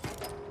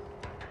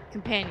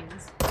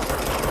companions.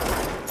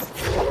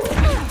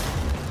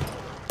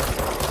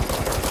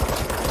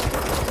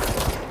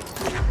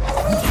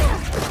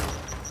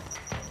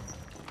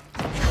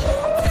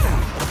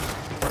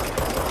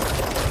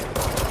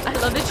 I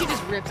love that she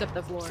just rips up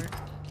the floor.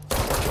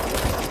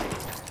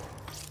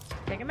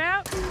 Take him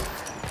out.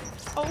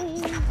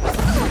 Oh.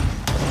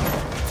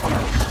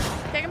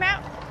 Take him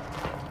out.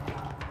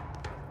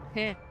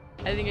 Heh.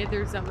 I think I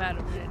threw something at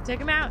him. Take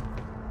him out.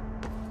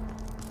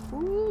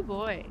 Ooh,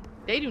 boy.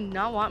 They do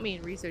not want me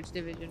in research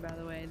division, by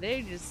the way.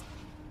 They're just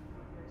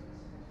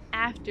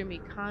after me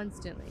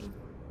constantly.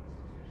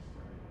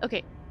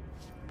 Okay.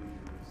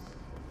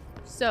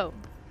 So.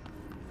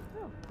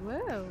 Oh,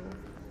 whoa.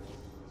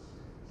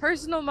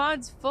 Personal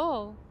mods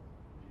full.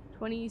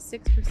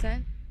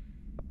 26%.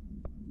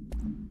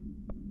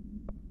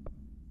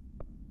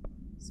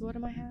 So what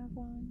am I have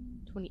on?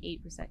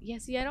 28%. Yeah,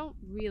 see, I don't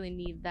really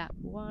need that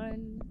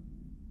one.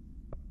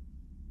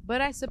 But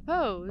I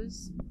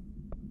suppose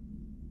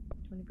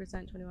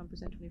 20%,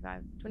 21%,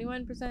 25,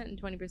 21%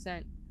 and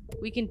 20%.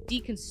 We can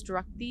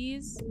deconstruct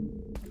these.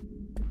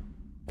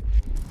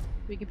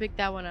 We can pick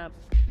that one up.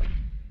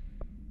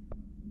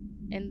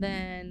 And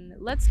then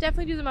let's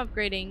definitely do some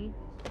upgrading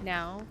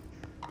now.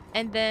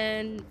 And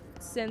then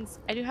since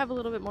I do have a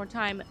little bit more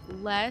time,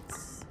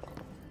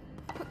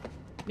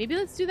 maybe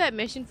let's do that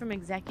mission from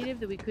Executive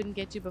that we couldn't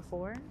get to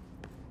before.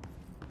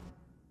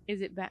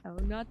 Is it bad? Oh,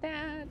 not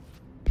that.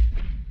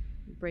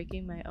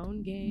 Breaking my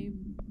own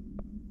game.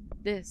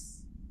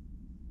 This.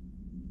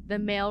 The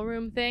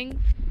mailroom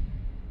thing.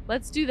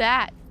 Let's do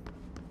that.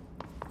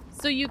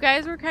 So you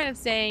guys were kind of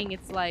saying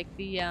it's like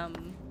the,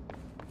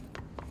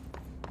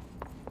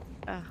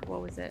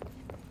 what was it?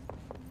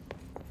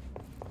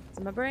 It's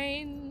in my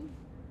brain.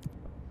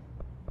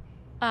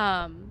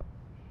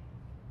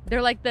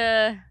 They're like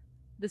the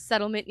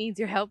settlement needs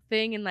your help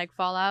thing in like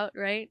Fallout,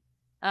 right?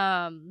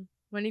 One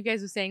of you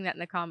guys was saying that in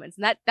the comments,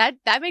 and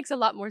that makes a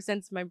lot more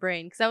sense in my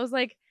brain, because I was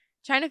like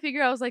trying to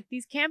figure out, I was like,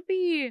 these can't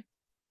be,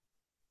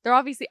 they're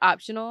obviously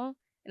optional,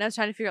 and I was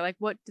trying to figure out like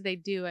what do they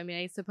do. I mean,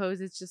 I suppose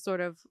it's just sort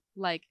of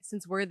like,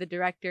 since we're the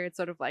director, it's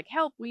sort of like,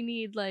 help, we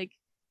need like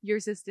your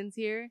assistance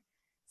here.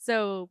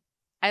 So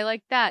I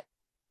like that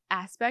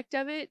aspect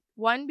of it.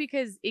 One,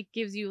 because it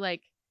gives you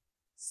like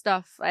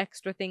stuff,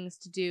 extra things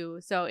to do,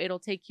 so it'll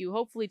take you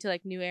hopefully to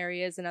like new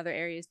areas and other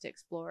areas to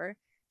explore,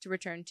 to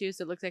return to.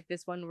 So it looks like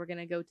this one we're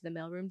gonna go to the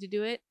mailroom to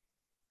do it.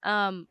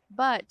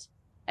 But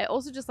I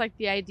also just like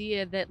the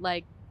idea that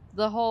like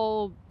the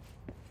whole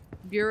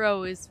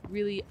bureau is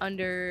really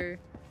under.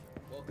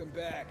 Welcome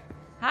back.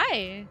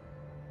 Hi.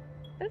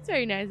 That's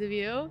very nice of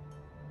you.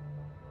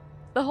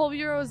 The whole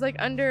bureau is like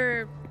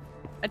under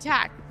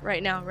attack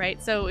right now,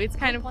 right? So it's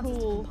kind of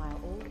cool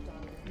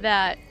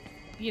that,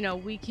 you know,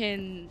 we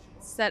can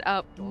set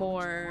up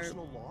more.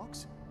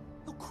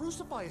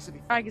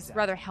 I guess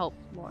rather help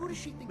more,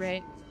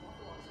 right?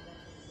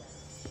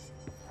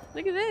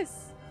 Look at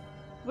this.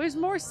 There's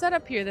more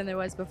setup here than there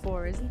was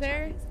before, isn't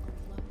there?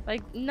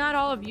 Like, not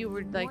all of you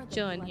were like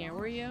chilling here,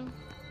 were you?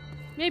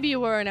 Maybe you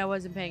were and I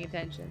wasn't paying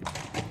attention.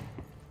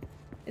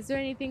 Is there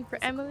anything for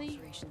Emily?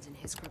 Alterations in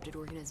his corrupted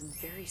organism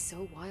vary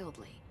so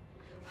wildly.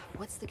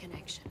 What's the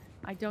connection?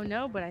 I don't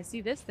know, but I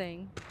see this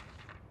thing.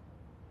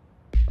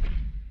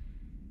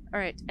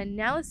 Alright,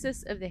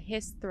 analysis of the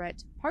Hiss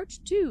threat, part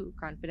 2,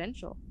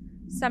 confidential.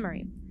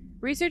 Summary.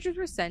 Researchers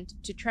were sent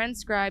to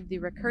transcribe the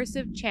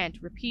recursive chant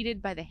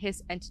repeated by the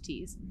Hiss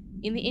entities.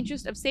 In the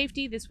interest of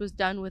safety, this was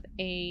done with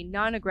a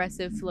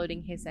non-aggressive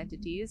floating Hiss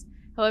entities.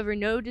 However,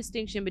 no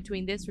distinction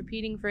between this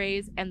repeating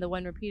phrase and the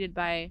one repeated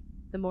by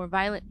the more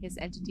violent Hiss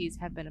entities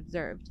have been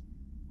observed.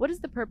 What is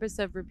the purpose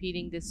of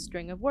repeating this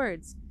string of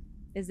words?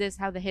 Is this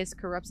how the Hiss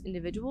corrupts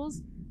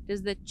individuals?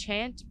 Does the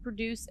chant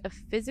produce a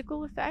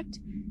physical effect?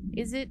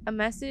 Is it a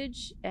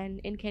message, an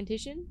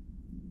incantation?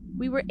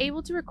 We were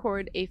able to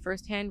record a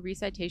first-hand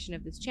recitation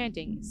of this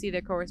chanting. See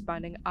the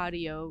corresponding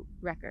audio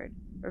record.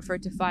 Refer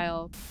to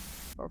file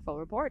for full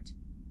report.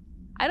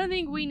 I don't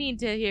think we need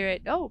to hear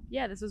it. Oh,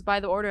 yeah, this was by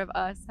the order of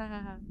us.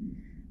 I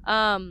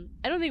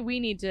don't think we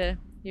need to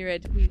hear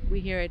it. We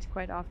hear it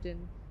quite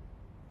often.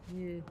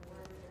 Yeah.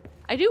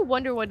 I do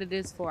wonder what it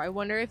is for. I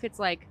wonder if it's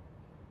like...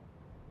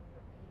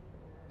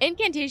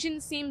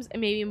 Incantation seems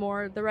maybe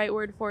more the right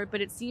word for it,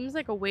 but it seems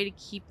like a way to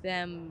keep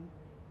them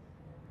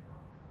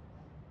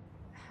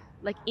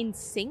like in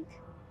sync,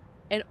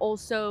 and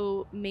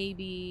also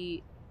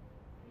maybe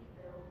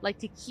like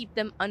to keep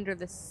them under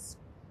the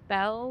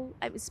spell.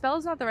 I mean, spell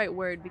is not the right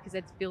word because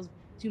it feels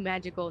too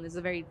magical and is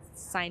a very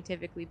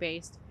scientifically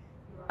based.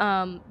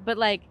 But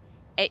like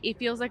it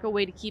feels like a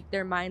way to keep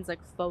their minds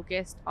like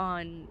focused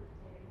on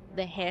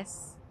the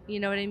Hiss, you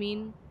know what I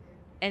mean?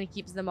 And it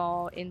keeps them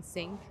all in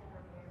sync.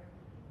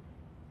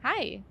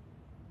 Hi.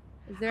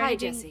 Is there Hi,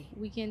 anything Jesse.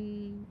 we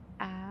can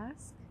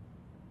ask?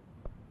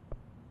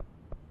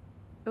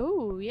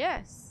 Oh,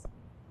 yes.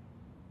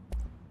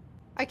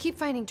 I keep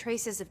finding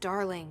traces of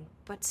Darling,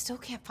 but still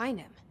can't find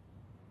him.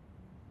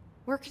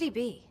 Where could he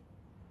be?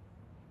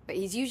 But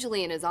he's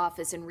usually in his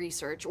office in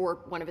research, or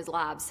one of his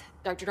labs.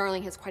 Dr.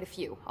 Darling has quite a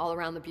few, all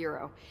around the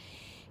Bureau.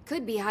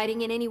 Could be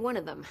hiding in any one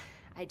of them.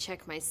 I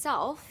check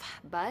myself,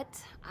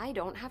 but I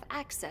don't have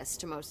access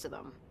to most of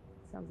them.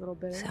 Sounds a little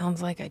bitter.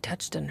 Sounds like I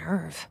touched a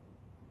nerve.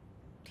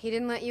 He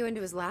didn't let you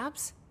into his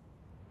labs?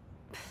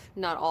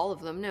 Not all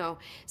of them, no.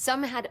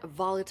 Some had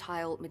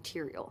volatile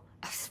material.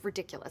 It's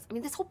ridiculous. I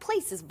mean, this whole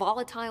place is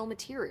volatile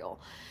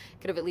material.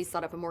 Could have at least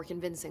thought up a more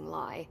convincing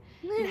lie.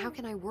 And how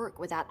can I work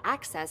without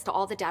access to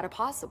all the data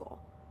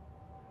possible?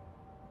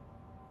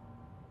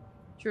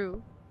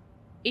 True.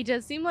 It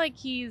does seem like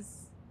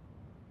he's...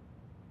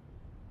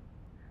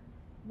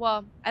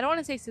 Well, I don't want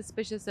to say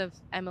suspicious of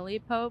Emily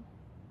Pope.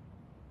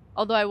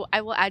 Although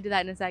I will add to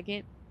that in a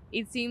second.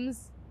 It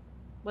seems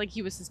like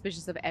he was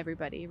suspicious of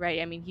everybody,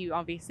 right? I mean, he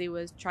obviously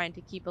was trying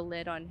to keep a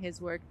lid on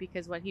his work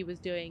because what he was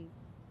doing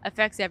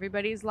affects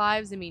everybody's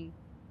lives. I mean,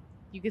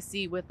 you could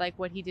see with like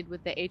what he did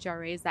with the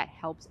HRAs, that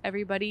helps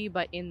everybody,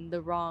 but in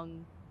the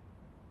wrong...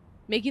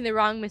 Making the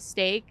wrong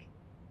mistake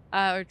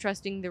or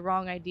trusting the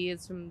wrong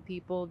ideas from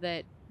people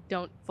that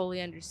don't fully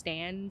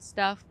understand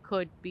stuff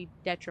could be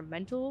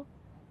detrimental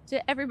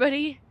to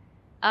everybody.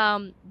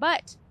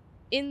 But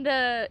in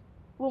the...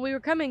 When we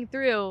were coming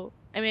through,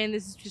 I mean,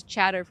 this is just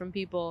chatter from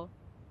people.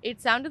 It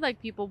sounded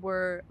like people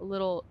were a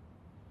little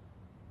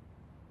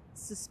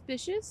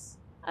suspicious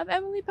of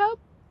Emily Pope.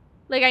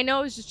 Like, I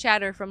know it was just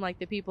chatter from, like,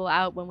 the people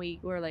out when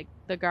we were, like,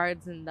 the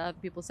guards and the other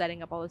people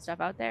setting up all the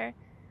stuff out there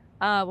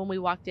when we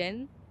walked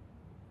in.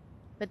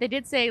 But they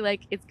did say,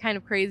 like, it's kind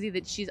of crazy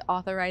that she's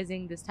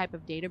authorizing this type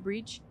of data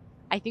breach.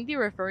 I think they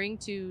were referring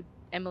to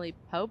Emily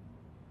Pope.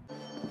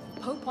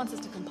 Pope wants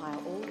us to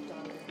compile all of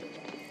Darling's data.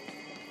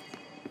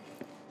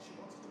 She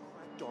wants to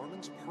crack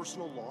Darling's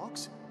personal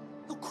logs?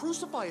 He'll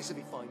crucify us if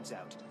he finds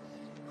out.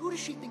 Who does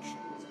she think she is?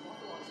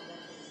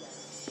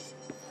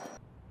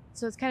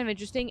 So it's kind of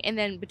interesting. And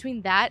then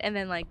between that and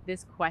then, like,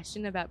 this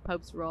question about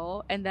Pope's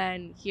role and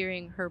then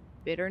hearing her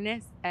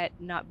bitterness at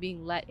not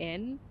being let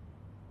in,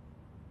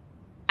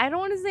 I don't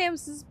want to say I'm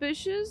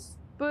suspicious,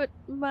 but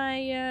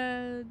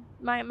my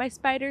my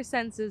spider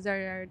senses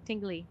are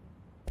tingly.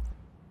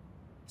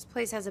 This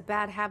place has a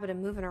bad habit of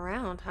moving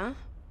around, huh?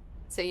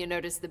 So you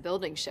notice the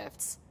building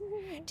shifts.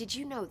 Did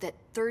you know that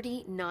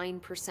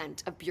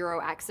 39% of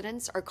Bureau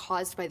accidents are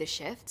caused by the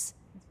shifts?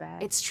 It's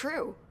bad. It's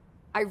true.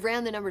 I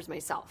ran the numbers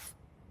myself.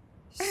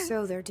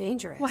 So they're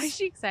dangerous. Why is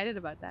she excited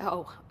about that?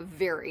 Oh,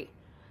 very.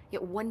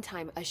 Yet one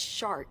time, a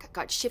shark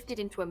got shifted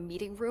into a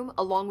meeting room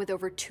along with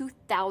over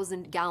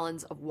 2,000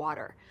 gallons of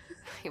water.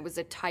 It was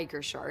a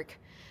tiger shark.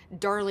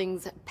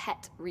 Darling's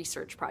pet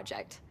research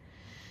project.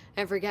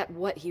 I forget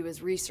what he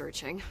was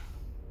researching.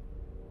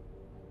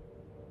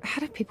 How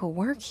do people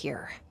work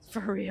here? For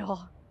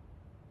real.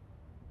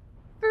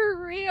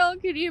 For real?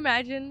 Could you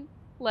imagine?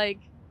 Like,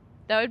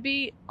 that would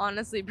be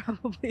honestly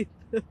probably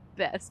the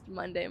best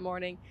Monday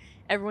morning.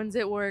 Everyone's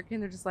at work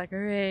and they're just like, all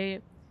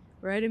right,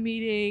 we're at a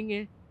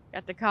meeting,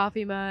 got the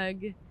coffee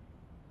mug.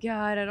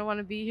 God, I don't want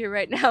to be here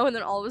right now. And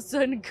then all of a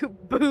sudden,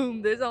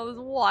 kaboom, there's all this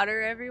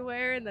water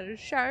everywhere and then a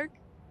shark.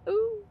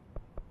 Ooh.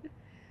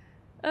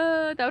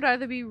 That would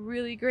either be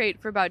really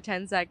great for about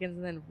 10 seconds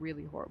and then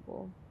really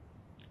horrible.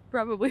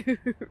 Probably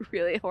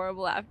really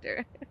horrible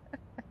after.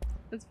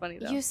 That's funny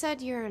though. You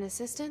said you're an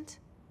assistant?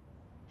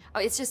 Oh,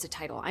 it's just a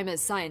title. I'm a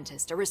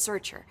scientist, a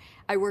researcher.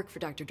 I work for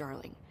Dr.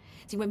 Darling.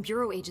 See, when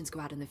Bureau agents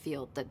go out in the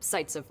field, the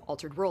sites of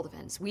altered world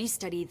events, we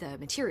study the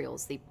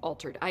materials, the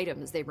altered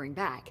items they bring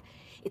back.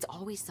 It's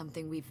always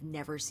something we've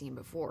never seen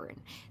before,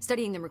 and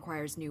studying them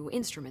requires new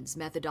instruments,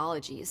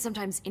 methodologies,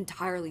 sometimes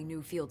entirely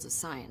new fields of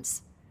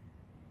science.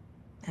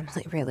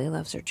 Emily really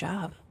loves her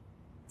job.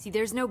 See,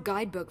 there's no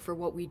guidebook for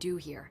what we do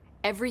here.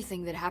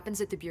 Everything that happens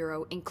at the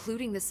Bureau,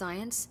 including the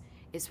science,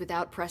 is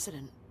without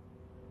precedent.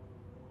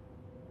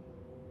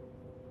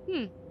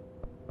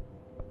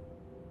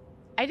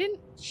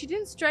 She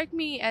didn't strike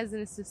me as an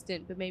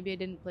assistant, but maybe I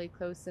didn't pay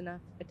close enough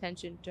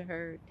attention to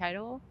her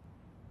title.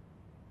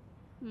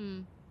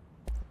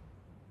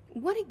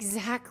 What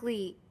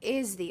exactly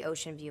is the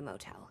Ocean View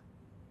Motel?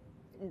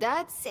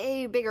 That's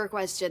a bigger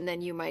question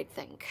than you might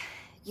think.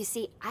 You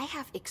see, I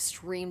have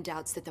extreme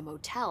doubts that the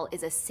motel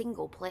is a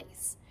single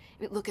place.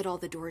 I mean, look at all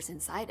the doors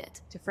inside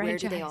it. Where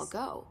do they all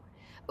go?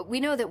 We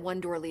know that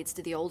one door leads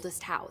to the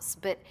oldest house,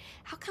 but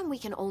how come we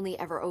can only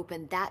ever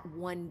open that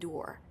one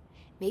door?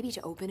 Maybe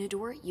to open a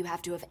door, you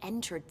have to have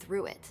entered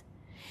through it.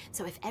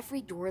 So if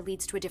every door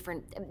leads to a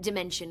different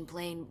dimension,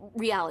 plane,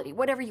 reality,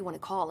 whatever you want to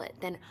call it,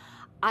 then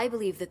I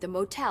believe that the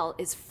motel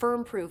is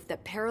firm proof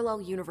that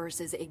parallel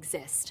universes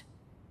exist.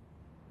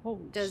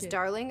 Does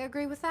Darling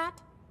agree with that?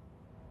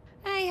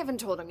 I haven't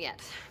told him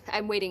yet.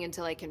 I'm waiting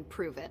until I can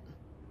prove it.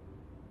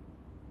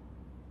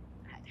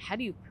 How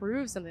do you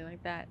prove something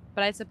like that?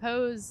 But I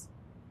suppose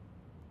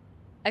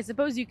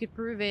you could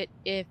prove it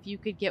if you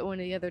could get one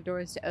of the other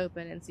doors to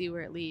open and see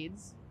where it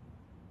leads.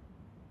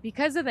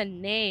 Because of the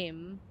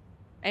name,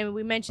 and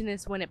we mentioned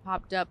this when it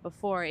popped up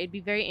before, it'd be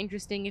very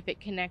interesting if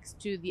it connects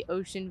to the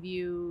Ocean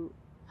View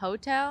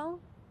Hotel.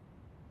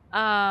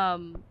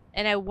 And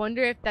I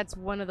wonder if that's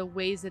one of the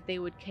ways that they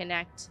would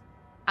connect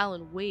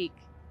Alan Wake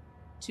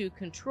to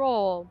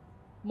Control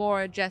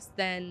more just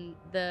than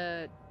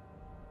the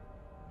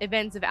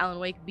events of Alan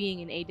Wake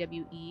being an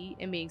AWE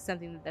and being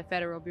something that the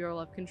Federal Bureau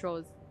of Control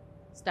is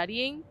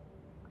studying.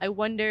 I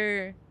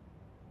wonder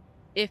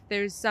if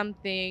there's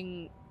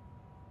something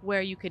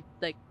where you could,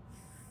 like,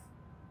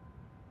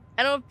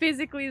 I don't know if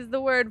physically is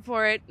the word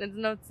for it. It's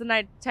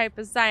a type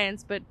of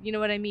science, but you know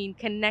what I mean.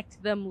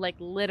 Connect them, like,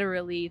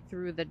 literally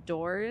through the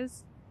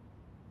doors.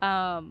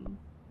 That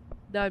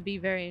would be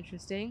very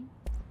interesting.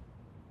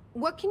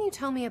 What can you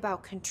tell me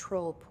about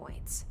control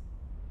points?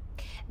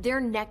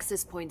 They're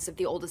nexus points of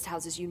the oldest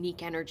house's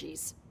unique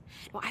energies.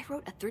 Well, I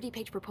wrote a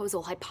 30-page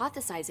proposal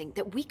hypothesizing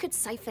that we could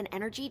siphon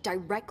energy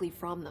directly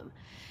from them.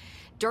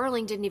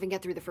 Darling didn't even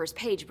get through the first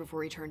page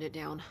before he turned it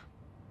down.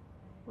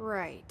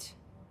 Right.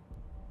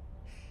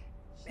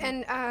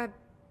 And,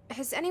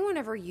 has anyone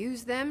ever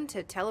used them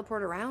to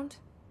teleport around?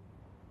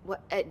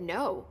 What?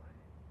 No.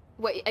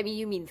 What, I mean,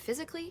 you mean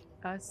physically?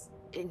 Us?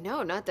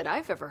 No, not that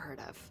I've ever heard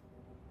of.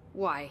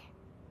 Why?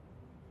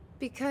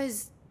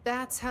 Because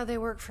that's how they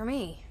work for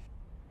me.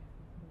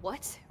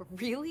 What?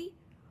 Really?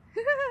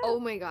 Oh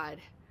my god.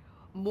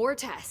 More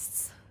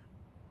tests.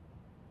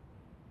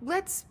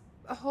 Let's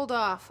hold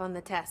off on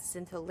the tests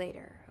until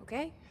later,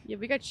 okay? Yeah,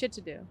 we got shit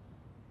to do.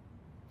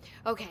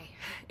 Okay.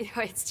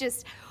 It's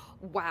just,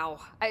 wow.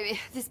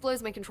 This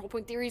blows my control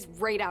point theories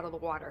right out of the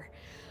water.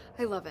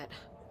 I love it.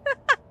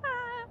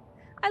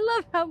 I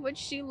love how much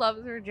she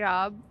loves her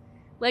job.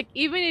 Like,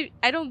 even if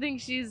I don't think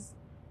she's,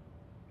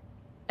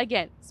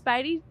 again,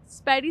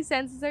 Spidey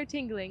senses are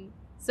tingling.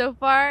 So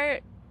far,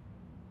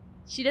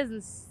 she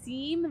doesn't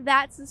seem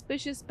that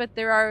suspicious, but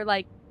there are,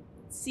 like,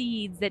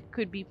 seeds that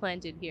could be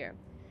planted here.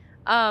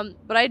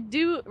 But I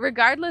do,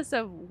 regardless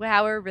of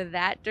however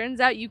that turns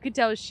out, you could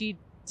tell she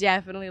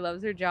definitely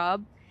loves her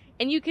job.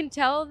 And you can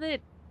tell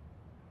that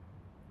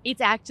it's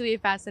actually a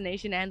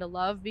fascination and a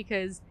love,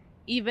 because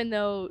even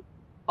though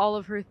all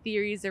of her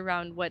theories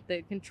around what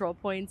the control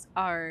points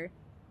are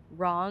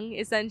wrong,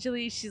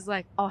 essentially, she's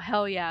like, oh,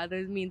 hell yeah,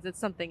 that means it's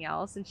something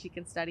else and she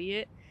can study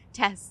it.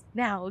 Test,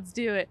 now, let's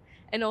do it.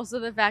 And also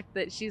the fact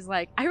that she's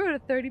like, I wrote a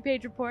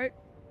 30-page report.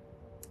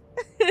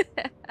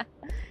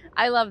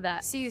 I love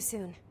that. See you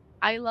soon.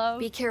 I love...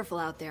 Be careful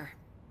out there.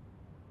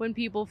 When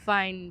people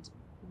find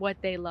what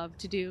they love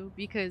to do,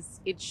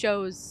 because it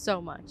shows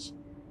so much.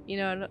 You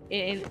know,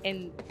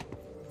 and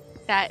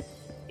that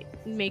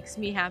makes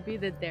me happy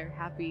that they're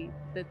happy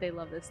that they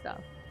love this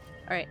stuff.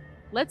 Alright,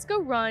 let's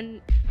go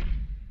run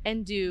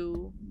and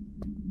do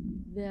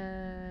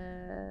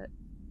the...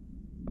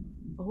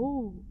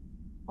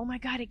 Oh my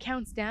god, it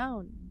counts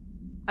down.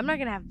 I'm not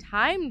gonna have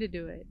time to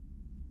do it.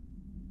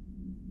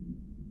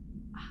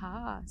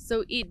 Aha,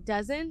 so it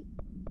doesn't...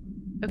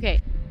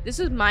 Okay, this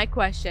was my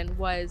question,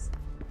 was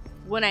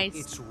when I...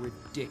 It's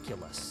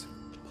ridiculous.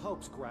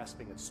 Pope's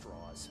grasping at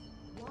straws.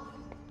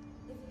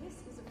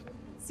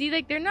 See,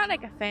 like, they're not,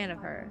 like, a fan of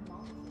her.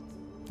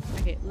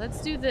 Okay,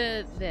 let's do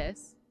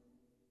this.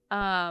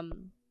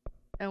 And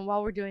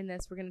while we're doing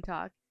this, we're gonna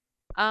talk.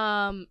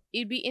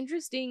 It'd be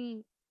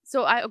interesting...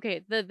 So,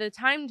 the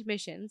timed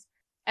missions.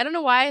 I don't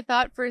know why I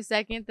thought for a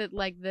second that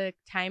like the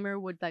timer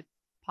would like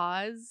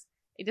pause.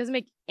 It doesn't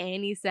make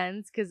any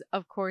sense because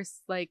of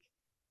course like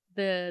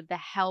the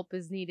help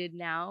is needed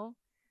now.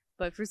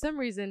 But for some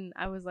reason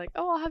I was like,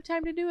 oh, I'll have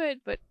time to do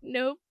it, but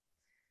nope.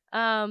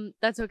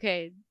 That's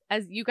okay.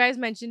 As you guys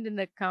mentioned in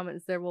the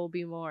comments, there will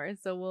be more,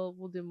 so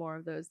we'll do more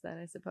of those then,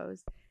 I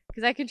suppose.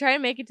 Because I can try to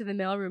make it to the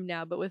mailroom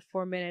now, but with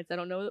 4 minutes, I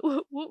don't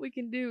know what we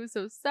can do.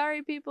 So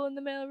sorry, people in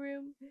the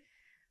mailroom.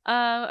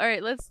 All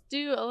right, let's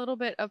do a little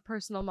bit of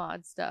personal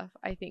mod stuff.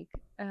 I think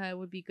it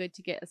would be good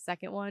to get a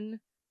second one.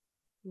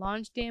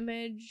 Launch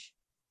damage.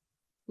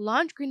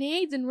 Launch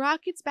grenades and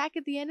rockets back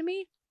at the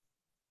enemy.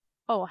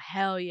 Oh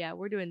hell yeah,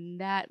 we're doing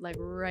that like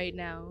right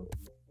now.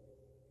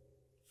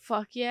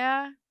 Fuck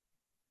yeah.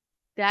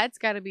 That's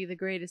gotta be the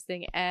greatest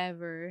thing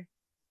ever.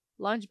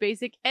 Launch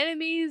basic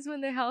enemies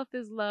when their health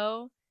is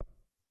low.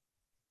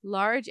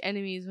 Large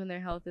enemies when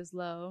their health is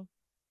low.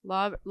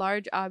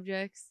 Large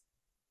objects.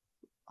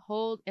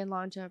 Hold and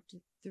launch up to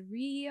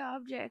 3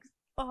 objects.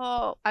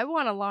 Oh, I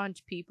want to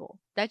launch people.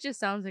 That just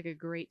sounds like a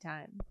great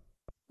time.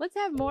 Let's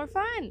have more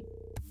fun.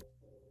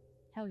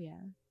 Hell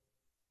yeah.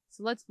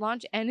 So let's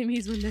launch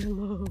enemies when they're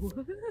low.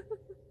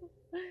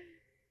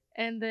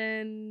 And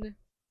then...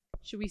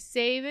 should we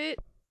save it?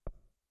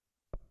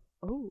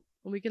 Oh,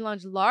 and we can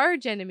launch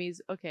large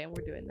enemies. Okay,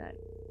 we're doing that.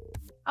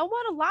 I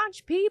want to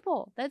launch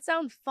people. That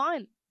sounds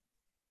fun.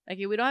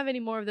 Okay, we don't have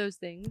any more of those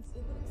things.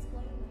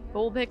 But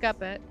we'll pick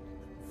up it.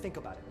 Think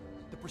about it.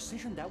 The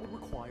precision that would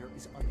require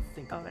is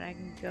unthinkable. Oh, and I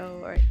can go.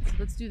 Alright, so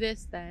let's do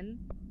this then.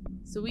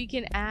 So we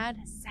can add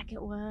a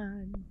second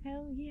one.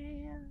 Hell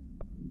yeah.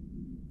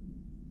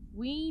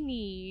 We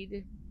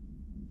need...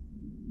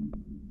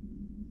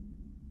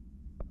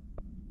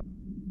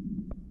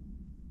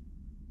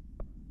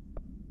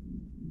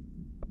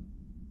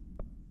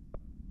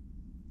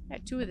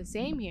 got 2 of the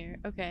same here.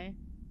 Okay.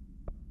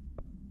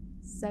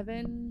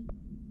 7.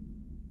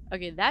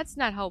 Okay, that's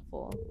not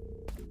helpful.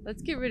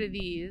 Let's get rid of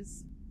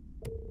these.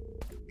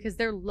 Because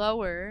they're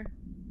lower.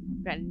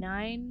 We got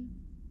 9.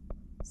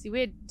 See,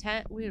 we had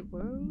 10. We had,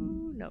 whoa,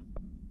 no.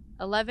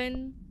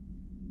 11.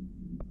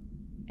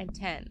 And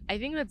 10. I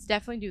think let's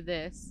definitely do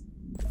this.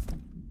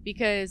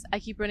 Because I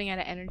keep running out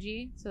of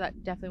energy. So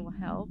that definitely will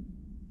help.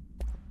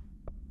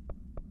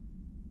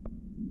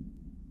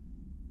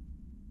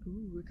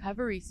 Ooh,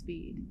 recovery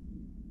speed.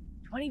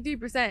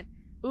 23%.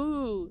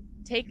 Ooh,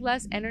 take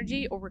less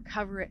energy or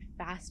recover it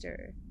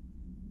faster.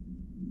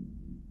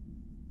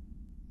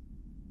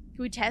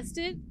 Can we test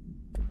it?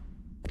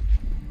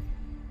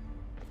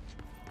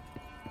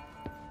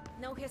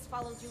 No hiss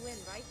followed you in,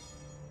 right?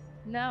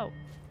 No.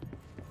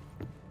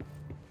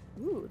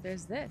 Ooh,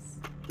 there's this.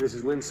 This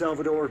is Lynn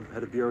Salvador,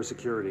 head of Bureau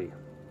Security.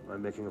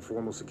 I'm making a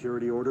formal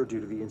security order due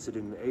to the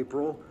incident in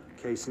April,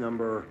 case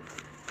number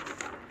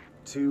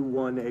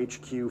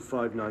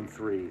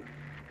 21HQ593.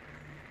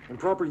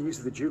 Improper use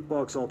of the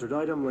jukebox altered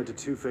item led to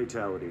 2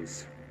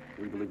 fatalities.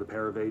 We believe a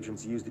pair of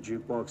agents used the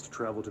jukebox to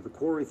travel to the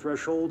quarry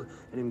threshold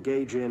and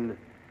engage in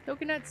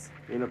coconuts.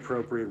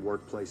 Inappropriate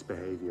workplace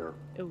behavior.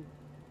 Ooh.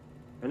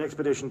 An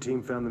expedition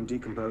team found them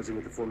decomposing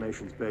at the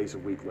formation's base a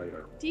week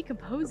later.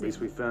 Decomposing? At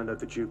least we found out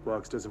the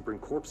jukebox doesn't bring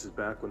corpses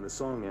back when the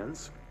song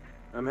ends.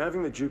 I'm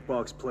having the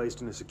jukebox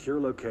placed in a secure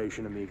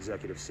location in the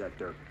executive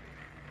sector.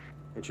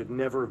 It should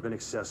never have been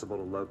accessible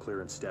to low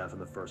clearance staff in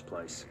the first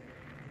place.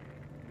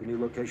 The new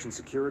location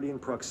security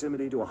and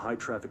proximity to a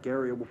high-traffic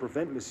area will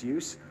prevent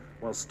misuse,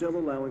 while still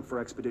allowing for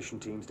expedition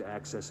teams to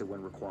access it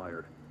when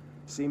required.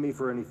 See me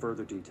for any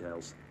further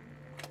details.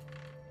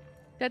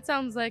 That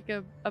sounds like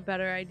a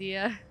better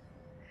idea.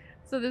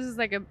 So this is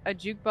like a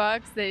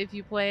jukebox that if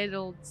you play it,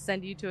 it'll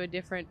send you to a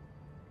different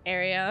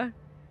area.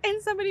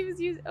 And somebody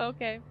was using...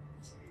 Okay.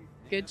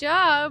 Good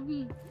job.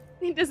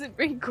 It doesn't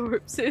bring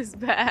corpses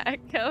back.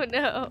 Oh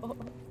no.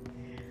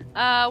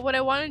 What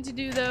I wanted to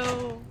do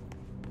though...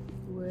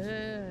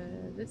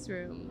 Whoa, this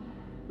room.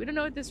 We don't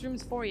know what this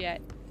room's for yet.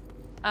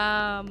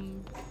 I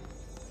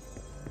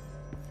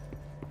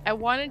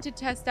wanted to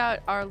test out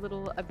our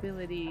little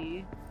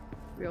ability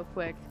real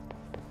quick.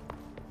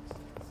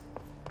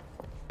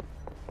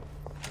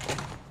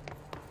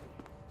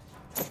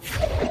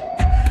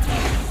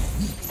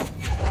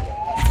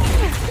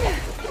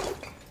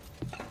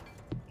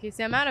 Okay,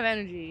 so I'm out of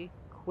energy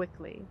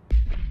quickly.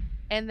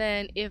 And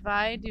then if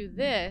I do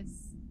this,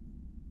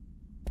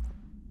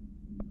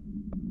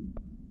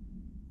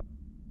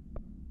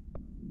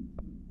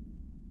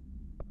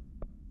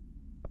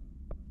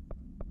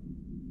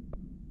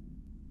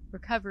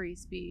 recovery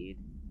speed.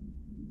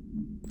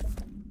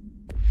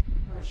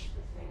 Push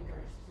the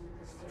fingers through the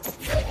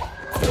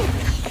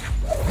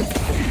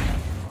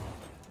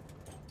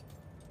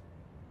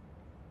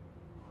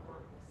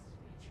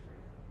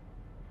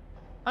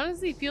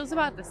Honestly, it feels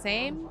about the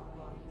same.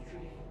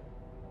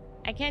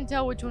 I can't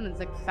tell which one is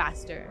like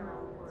faster.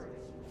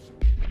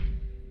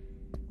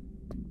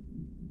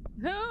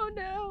 Oh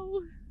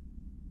no!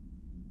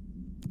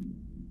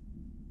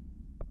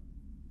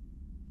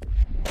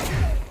 Do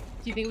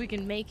you think we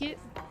can make it?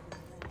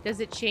 Does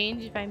it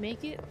change if I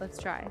make it? Let's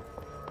try.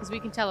 Because we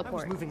can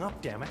teleport. I was moving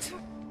up, damn it.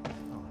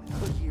 Oh,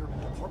 1-year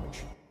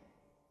apartment.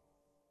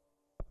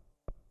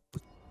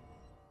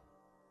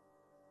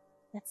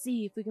 Let's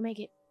see if we can make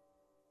it.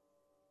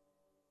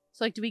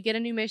 So, like, do we get a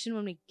new mission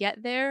when we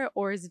get there?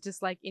 Or is it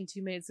just, like, in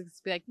 2 minutes,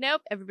 it's be like,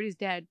 nope, everybody's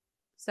dead.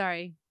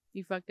 Sorry,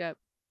 you fucked up.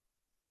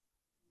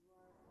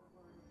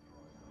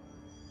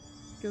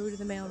 Go to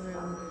the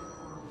mailroom.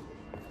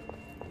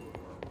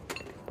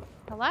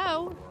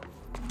 Hello?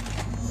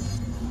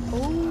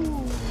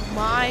 Oh,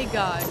 my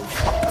God.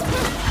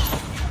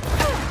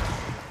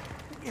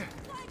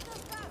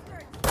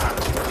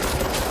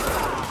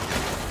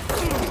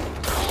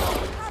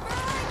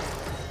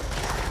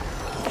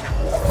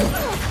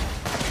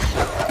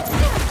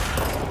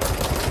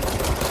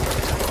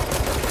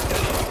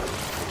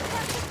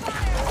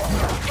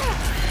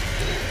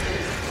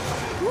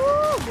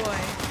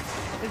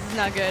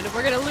 Not good.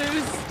 We're gonna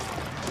lose.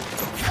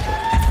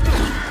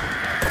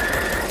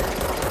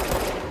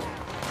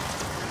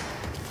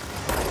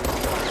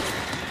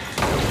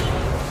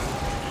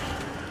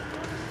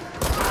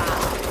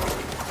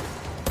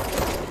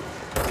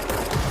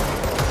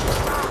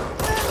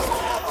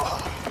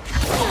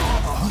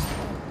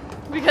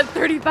 We got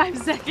 35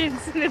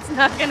 seconds and it's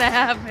not gonna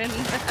happen.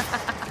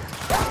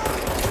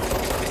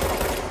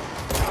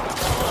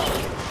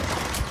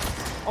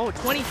 Oh,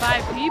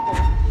 25 people.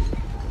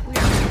 We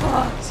are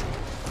fucked.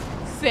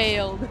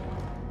 Failed.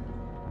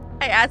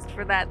 I asked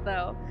for that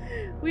though.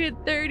 We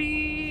had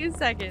 30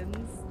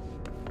 seconds.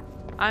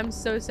 I'm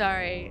so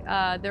sorry.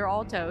 They're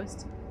all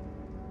toast.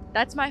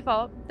 That's my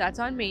fault. That's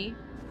on me.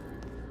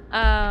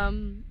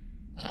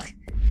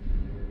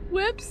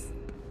 Whoops.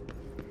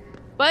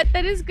 But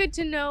that is good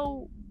to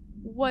know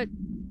what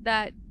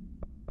that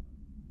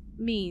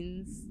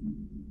means.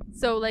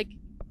 So like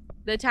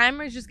the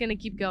timer is just gonna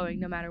keep going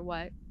no matter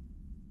what.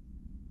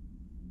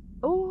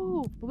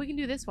 Oh, but we can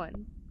do this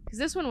one. Because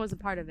this one was a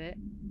part of it.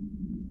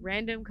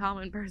 Random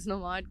common personal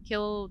mod.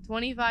 Kill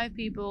 25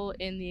 people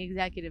in the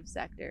executive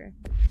sector.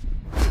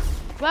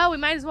 Well, we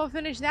might as well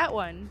finish that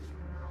one.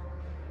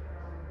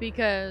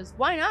 Because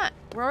why not?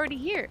 We're already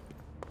here.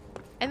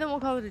 And then we'll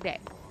call it a day.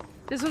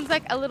 This one's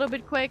like a little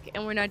bit quick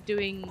and we're not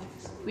doing...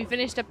 We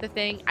finished up the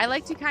thing. I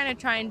like to kind of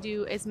try and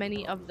do as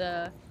many of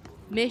the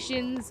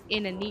missions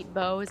in a neat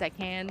bow as I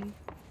can.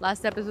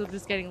 Last episode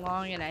was getting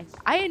long and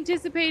I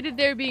anticipated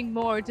there being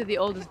more to the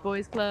Oldest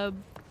Boys Club.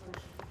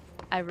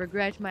 I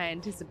regret my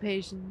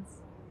anticipations.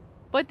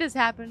 But this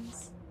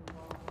happens.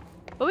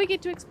 But we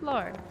get to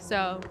explore,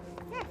 so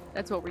yeah,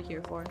 that's what we're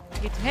here for. We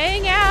get to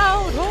hang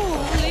out!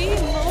 Holy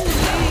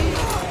moly!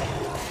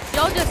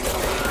 Y'all just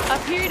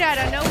appeared out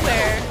of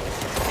nowhere.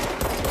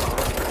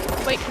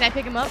 Wait, can I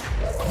pick him up?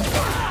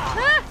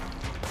 Ah!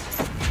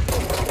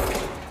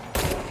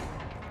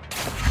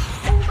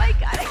 Oh my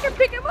god, I can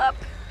pick him up!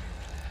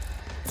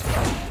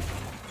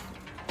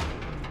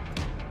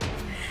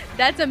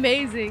 That's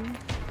amazing.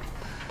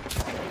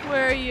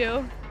 Where are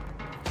you?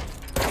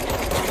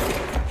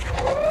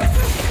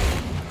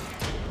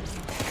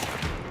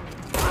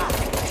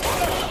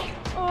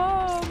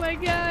 Oh my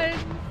god.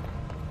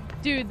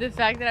 Dude, the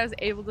fact that I was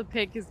able to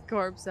pick his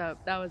corpse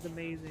up, that was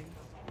amazing.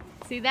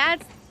 See,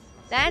 that's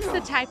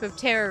the type of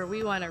terror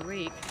we want to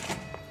wreak.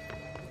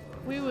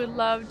 We would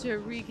love to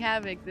wreak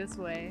havoc this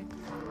way.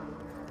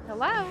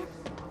 Hello?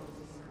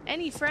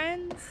 Any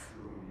friends?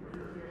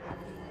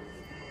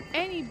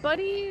 Any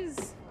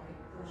buddies?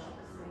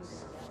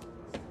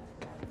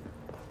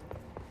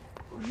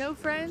 No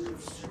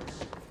friends?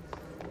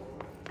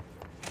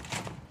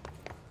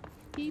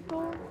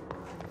 People?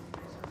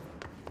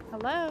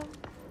 Hello?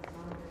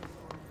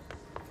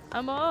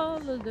 I'm all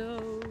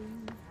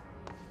alone.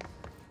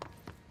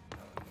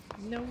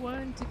 No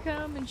one to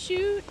come and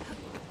shoot.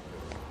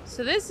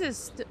 So this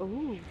is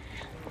ooh.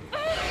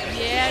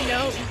 Yeah,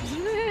 no.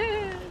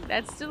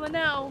 That's still a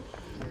no.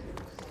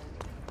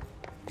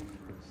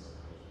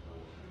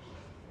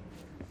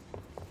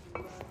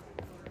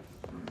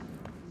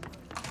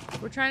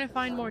 We're trying to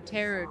find more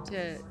terror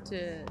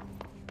to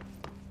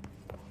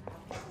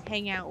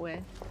hang out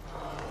with.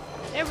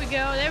 There we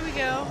go, there we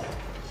go.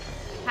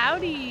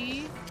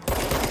 Howdy.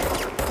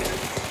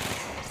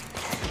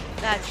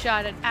 That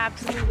shot at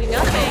absolutely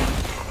nothing.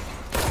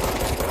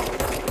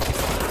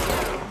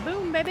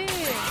 Boom, baby.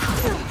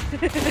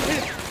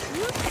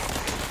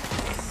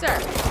 Sir.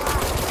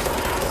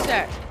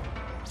 Sir.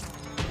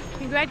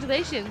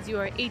 Congratulations, you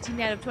are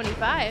 18 out of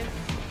 25.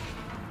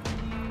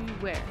 You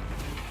where?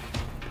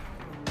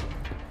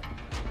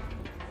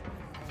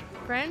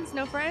 Friends?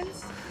 No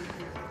friends?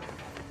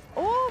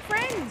 Oh,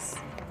 friends!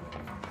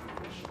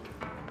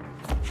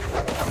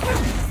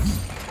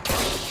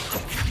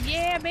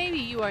 Yeah, baby,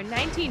 you are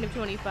 19 of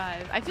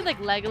 25. I feel like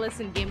Legolas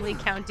and Gimli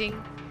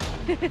counting.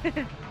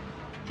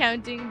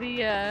 Counting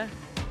the,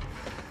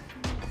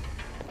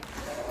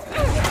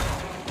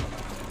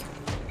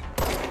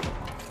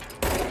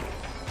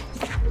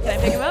 Can I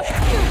pick him up?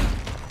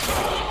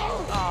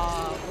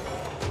 Aw.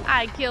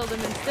 I killed him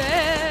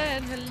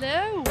instead.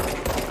 Hello.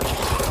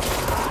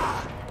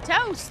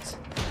 Toast.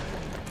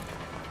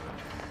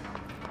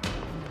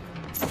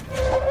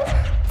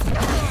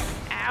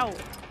 Ow.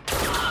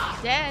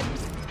 Dead.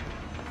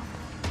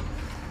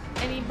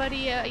 Anybody,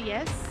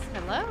 yes?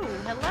 Hello,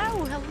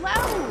 hello,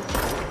 hello!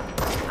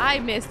 I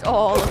missed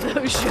all of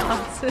those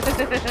shots.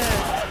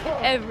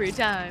 Every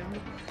time.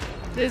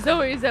 There's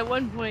always at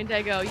one point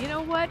I go, you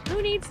know what?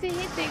 Who needs to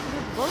hit things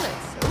with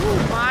bullets?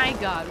 Oh my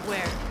god,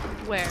 where?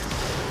 Where?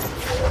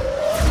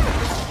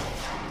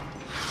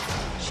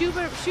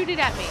 Shoot it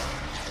at me.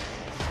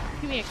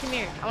 Come here, come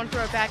here. I want to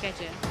throw it back at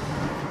you.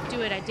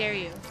 Do it, I dare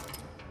you.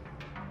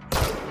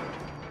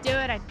 Do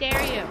it, I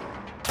dare you.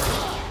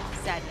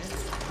 Sadness.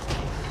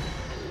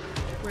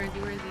 Where is he?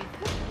 Where is he?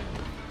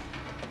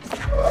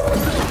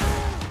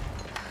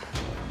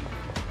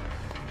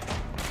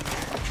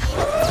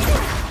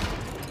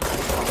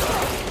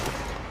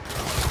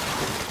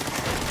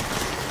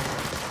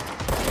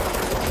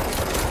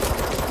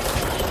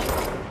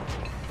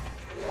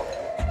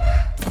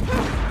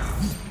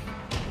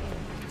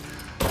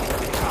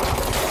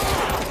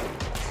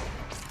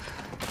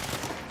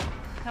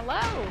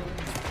 Hello.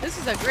 This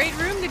is a great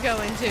room to go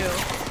into.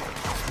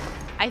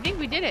 I think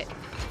we did it.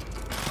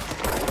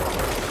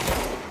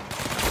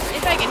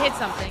 If I can hit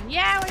something.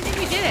 Yeah, I think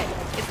we did it.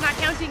 It's not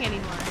counting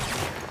anymore.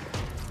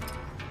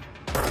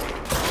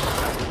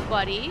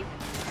 Buddy.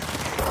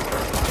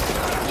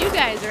 You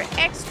guys are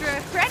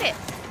extra credit.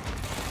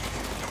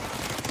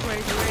 Where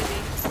is he? Where is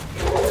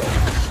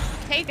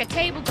he? Take a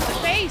table to the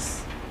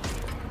face.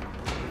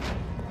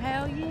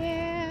 Hell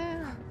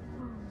yeah.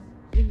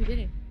 I think we did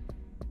it.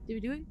 Did we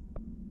do it?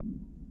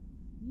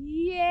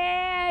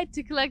 Yeah,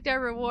 to collect our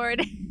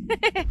reward.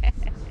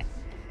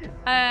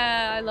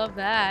 I love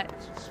that.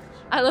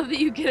 I love that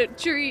you get a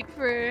treat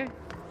for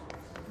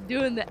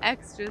doing the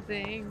extra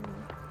thing.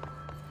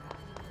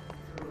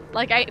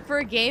 Like, for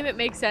a game it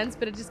makes sense,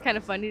 but it's just kind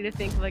of funny to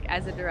think, like,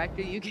 as a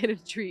director you get a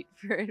treat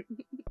for it.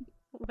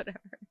 Whatever.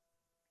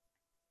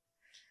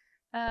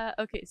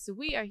 Okay, so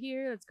we are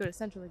here. Let's go to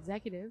Central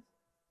Executive.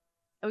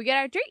 And we get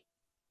our treat.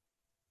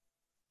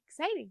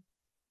 Exciting.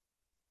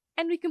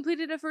 And we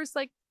completed a first,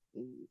 like,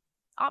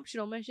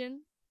 optional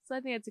mission. So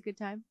I think that's a good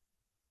time.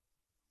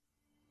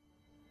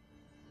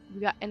 We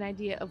got an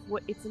idea of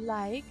what it's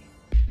like.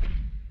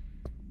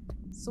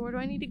 So where do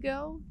I need to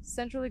go?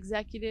 Central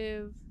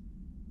Executive.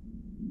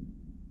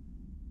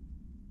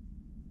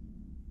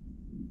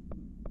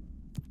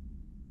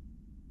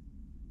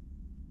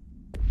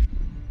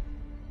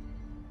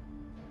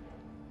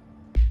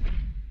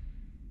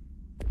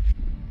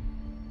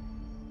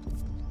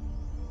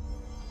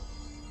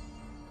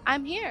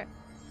 I'm here.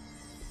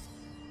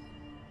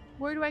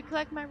 Where do I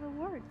collect my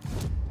reward?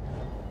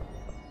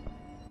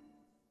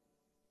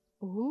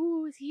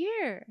 Ooh, it's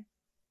here.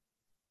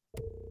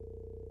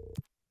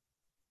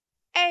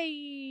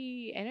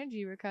 Hey,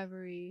 energy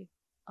recovery.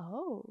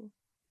 Oh.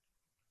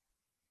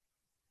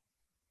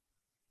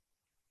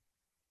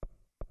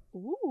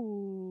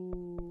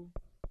 Ooh.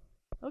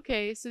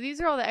 Okay, so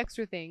these are all the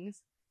extra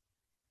things.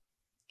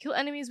 Kill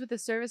enemies with a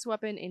service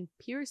weapon in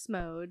Pierce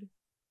mode.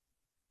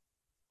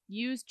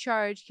 Use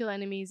charge, kill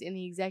enemies in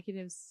the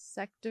executive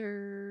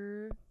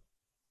sector.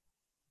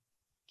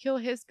 Kill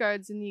Hiss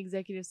guards in the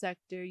executive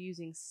sector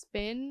using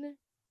spin.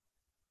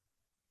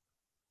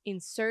 In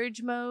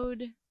surge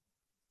mode.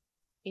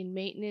 In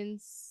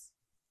maintenance.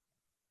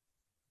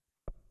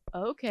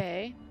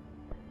 Okay.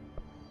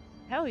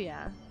 Hell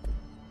yeah.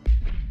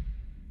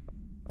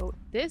 Oh,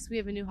 this, we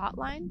have a new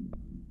hotline.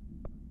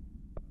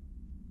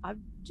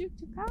 Object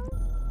to power?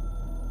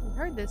 We've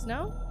heard this,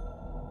 no?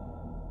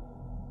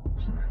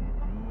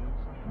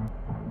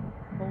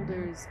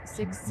 Holders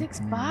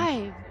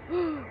 665.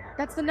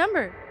 That's the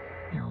number.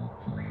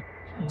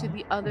 To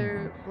the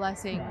other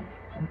blessing.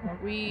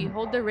 We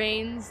hold the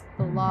reins,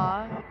 the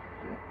law.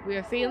 We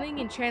are failing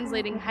in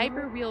translating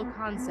hyper-real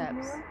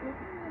concepts.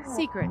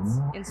 Secrets.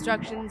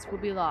 Instructions will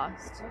be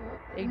lost.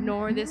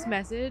 Ignore this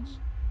message.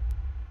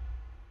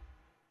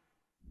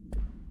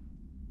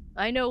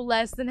 I know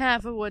less than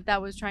half of what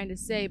that was trying to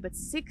say, but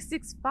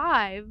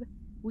 665,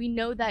 we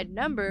know that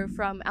number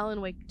from Alan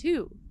Wake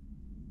 2.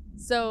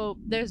 So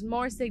there's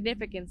more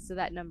significance to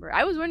that number.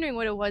 I was wondering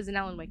what it was in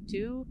Alan Wake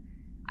 2.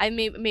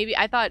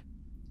 I thought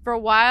for a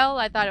while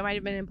I thought it might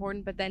have been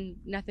important, but then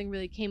nothing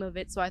really came of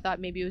it, so I thought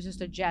maybe it was just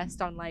a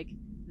jest on like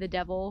the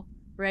devil,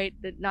 right?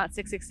 That not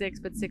 666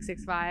 but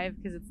 665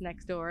 because it's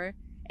next door.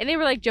 And they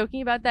were like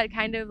joking about that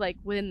kind of like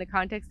within the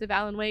context of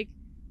Alan Wake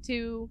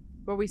 2,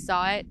 where we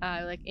saw it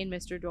like in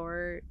Mr.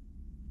 Door,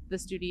 the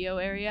studio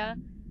area.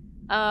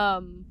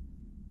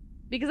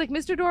 Because like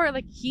Mr. Door,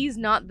 like he's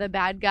not the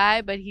bad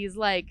guy, but he's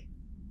like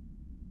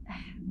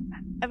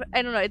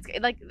I don't know, it's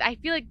like I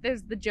feel like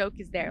there's the joke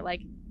is there,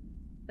 like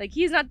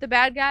he's not the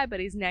bad guy, but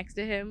he's next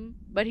to him,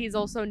 but he's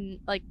also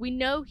like we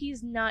know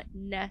he's not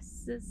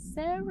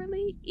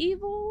necessarily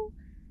evil.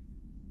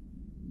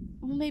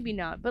 Well, maybe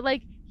not, but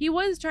like he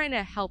was trying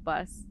to help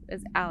us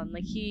as Alan.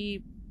 Like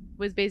he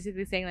was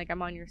basically saying like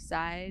I'm on your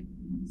side,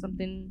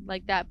 something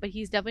like that, but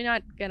he's definitely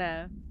not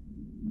gonna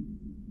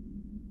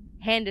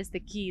hand us the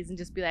keys and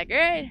just be like, all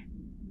right,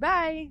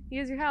 bye,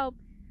 here's your help.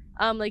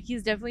 Like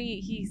he's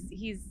definitely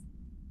he's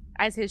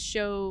as his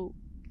show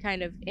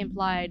kind of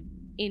implied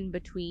in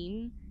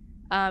between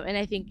And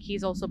I think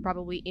he's also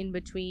probably in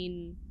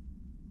between,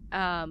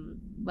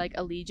 like,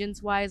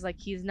 allegiance-wise. Like,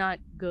 he's not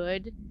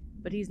good,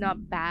 but he's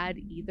not bad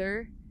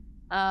either.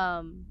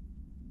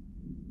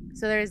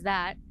 So there's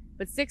that.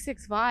 But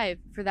 665,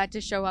 for that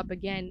to show up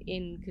again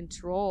in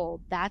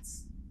Control,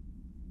 that's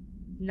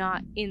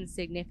not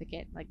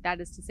insignificant. Like, that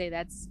is to say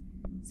that's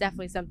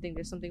definitely something,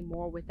 there's something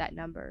more with that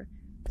number.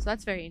 So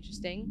that's very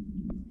interesting.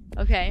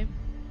 Okay.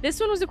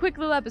 This one was a quick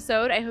little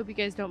episode. I hope you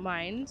guys don't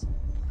mind.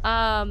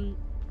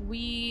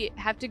 We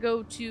have to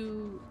go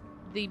to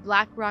the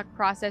Black Rock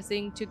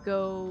processing to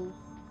go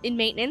in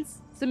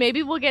maintenance. So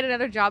maybe we'll get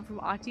another job from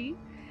Ahti.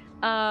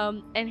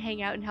 And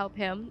hang out and help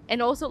him.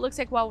 And also it looks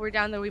like while we're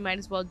down there, we might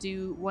as well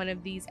do one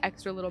of these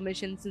extra little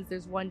missions since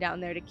there's one down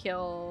there to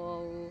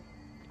kill.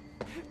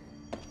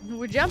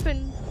 We're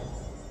jumping.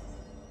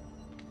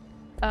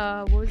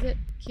 What was it?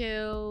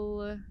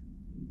 Kill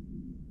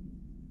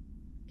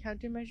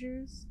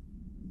countermeasures?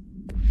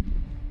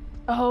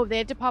 Oh, they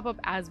had to pop up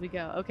as we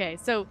go. Okay,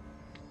 so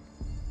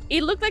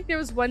it looked like there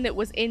was one that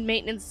was in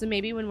maintenance, so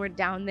maybe when we're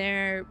down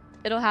there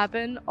it'll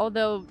happen.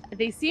 Although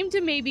they seem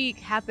to maybe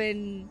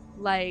happen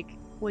like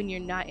when you're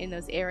not in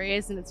those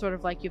areas, and it's sort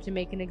of like you have to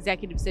make an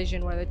executive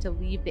decision whether to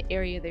leave the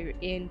area that you're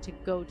in to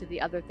go to the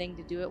other thing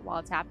to do it while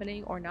it's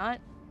happening or not.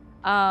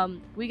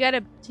 We got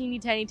a teeny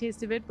tiny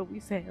taste of it, but we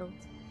failed.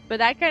 But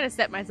that kind of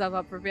set myself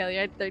up for failure.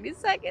 I had 30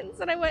 seconds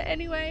and I went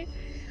anyway.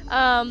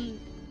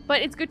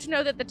 But it's good to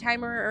know that the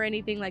timer or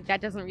anything like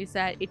that doesn't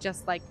reset. It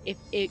just, like, if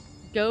it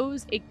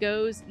goes, it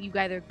goes. You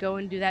either go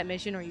and do that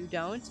mission or you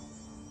don't.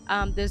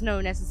 There's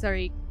no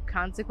necessary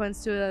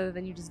consequence to it other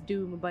than you just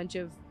doom a bunch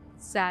of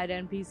sad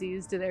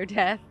NPCs to their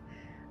death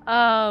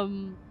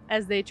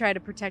as they try to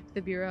protect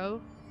the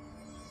Bureau.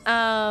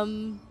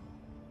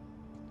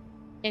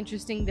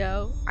 Interesting,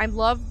 though. I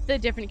love the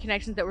different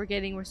connections that we're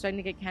getting. We're starting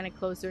to get kind of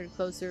closer and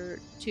closer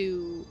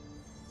to,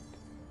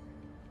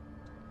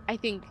 I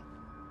think,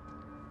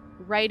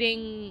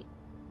 writing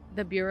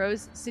the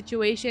Bureau's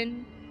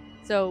situation.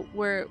 So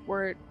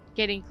we're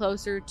getting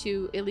closer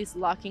to at least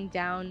locking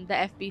down the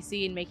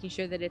FBC and making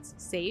sure that it's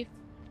safe.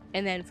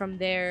 And then from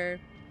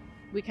there,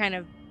 we kind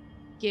of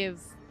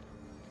give...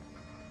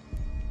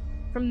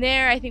 From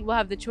there, I think we'll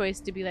have the choice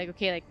to be like,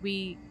 okay, like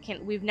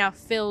we've now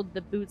filled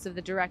the boots of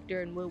the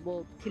director and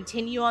we'll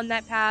continue on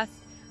that path,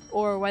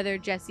 or whether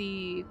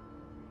Jesse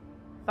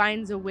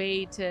finds a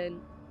way to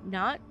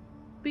not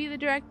be the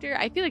director.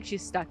 I feel like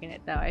she's stuck in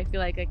it, though. I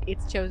feel like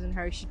it's chosen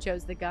her. She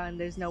chose the gun.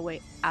 There's no way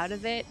out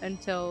of it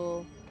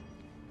until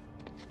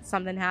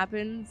something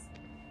happens.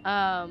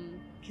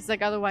 Because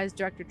like otherwise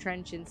Director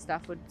Trench and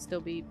stuff would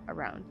still be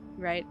around,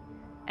 right?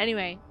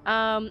 Anyway,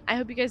 I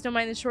hope you guys don't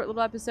mind this short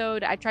little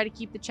episode. I try to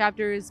keep the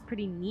chapters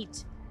pretty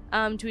neat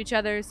to each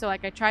other, so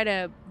like I try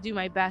to do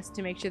my best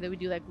to make sure that we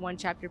do like one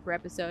chapter per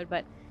episode,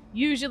 but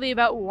usually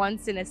about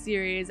once in a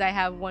series I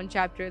have one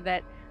chapter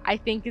that I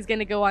think is going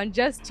to go on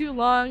just too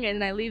long,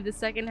 and I leave the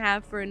second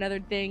half for another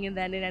thing, and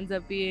then it ends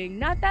up being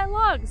not that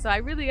long, so I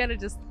really gotta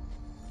just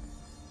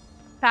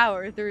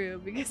power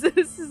through because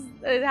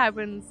it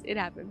happens.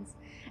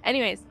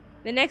 Anyways,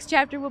 the next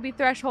chapter will be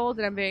Threshold,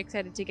 and I'm very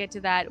excited to get to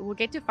that. We'll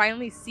get to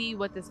finally see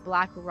what this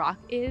black rock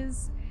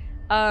is.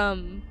 Has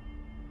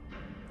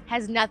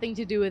nothing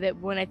to do with it.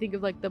 When I think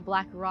of like the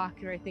black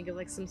rock, or I think of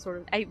like some sort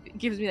of, it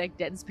gives me like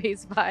Dead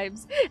Space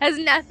vibes. Has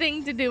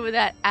nothing to do with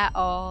that at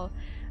all.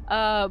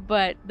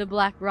 But the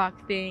black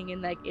rock thing,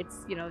 and like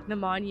it's, you know, the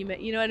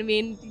monument, you know what I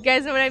mean? You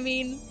guys know what I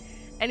mean?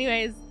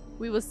 Anyways,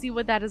 we will see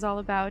what that is all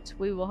about.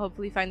 We will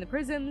hopefully find the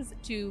prisms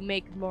to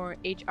make more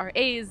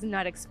HRAs,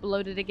 not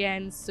exploded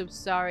again. So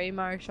sorry,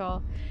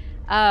 Marshall.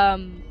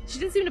 She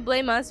didn't seem to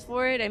blame us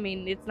for it. I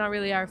mean, it's not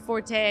really our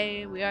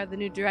forte. We are the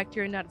new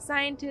director and not a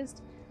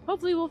scientist.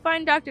 Hopefully we'll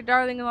find Dr.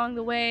 Darling along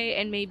the way,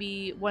 and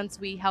maybe once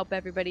we help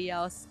everybody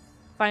else,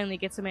 finally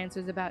get some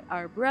answers about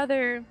our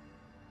brother.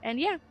 And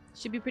yeah,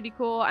 should be pretty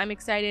cool. I'm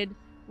excited.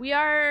 We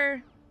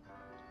are,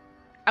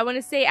 I want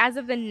to say, as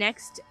of the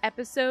next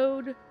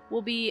episode,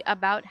 we'll be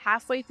about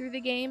halfway through the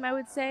game, I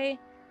would say.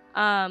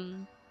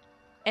 And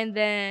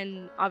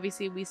then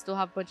obviously we still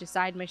have a bunch of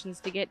side missions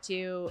to get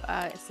to,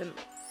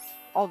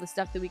 all the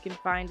stuff that we can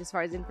find as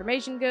far as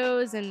information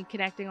goes, and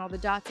connecting all the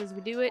dots as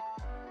we do it.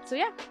 So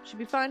yeah, should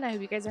be fun. I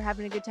hope you guys are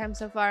having a good time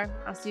so far.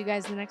 I'll see you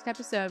guys in the next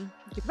episode.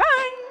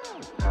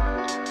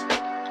 Goodbye!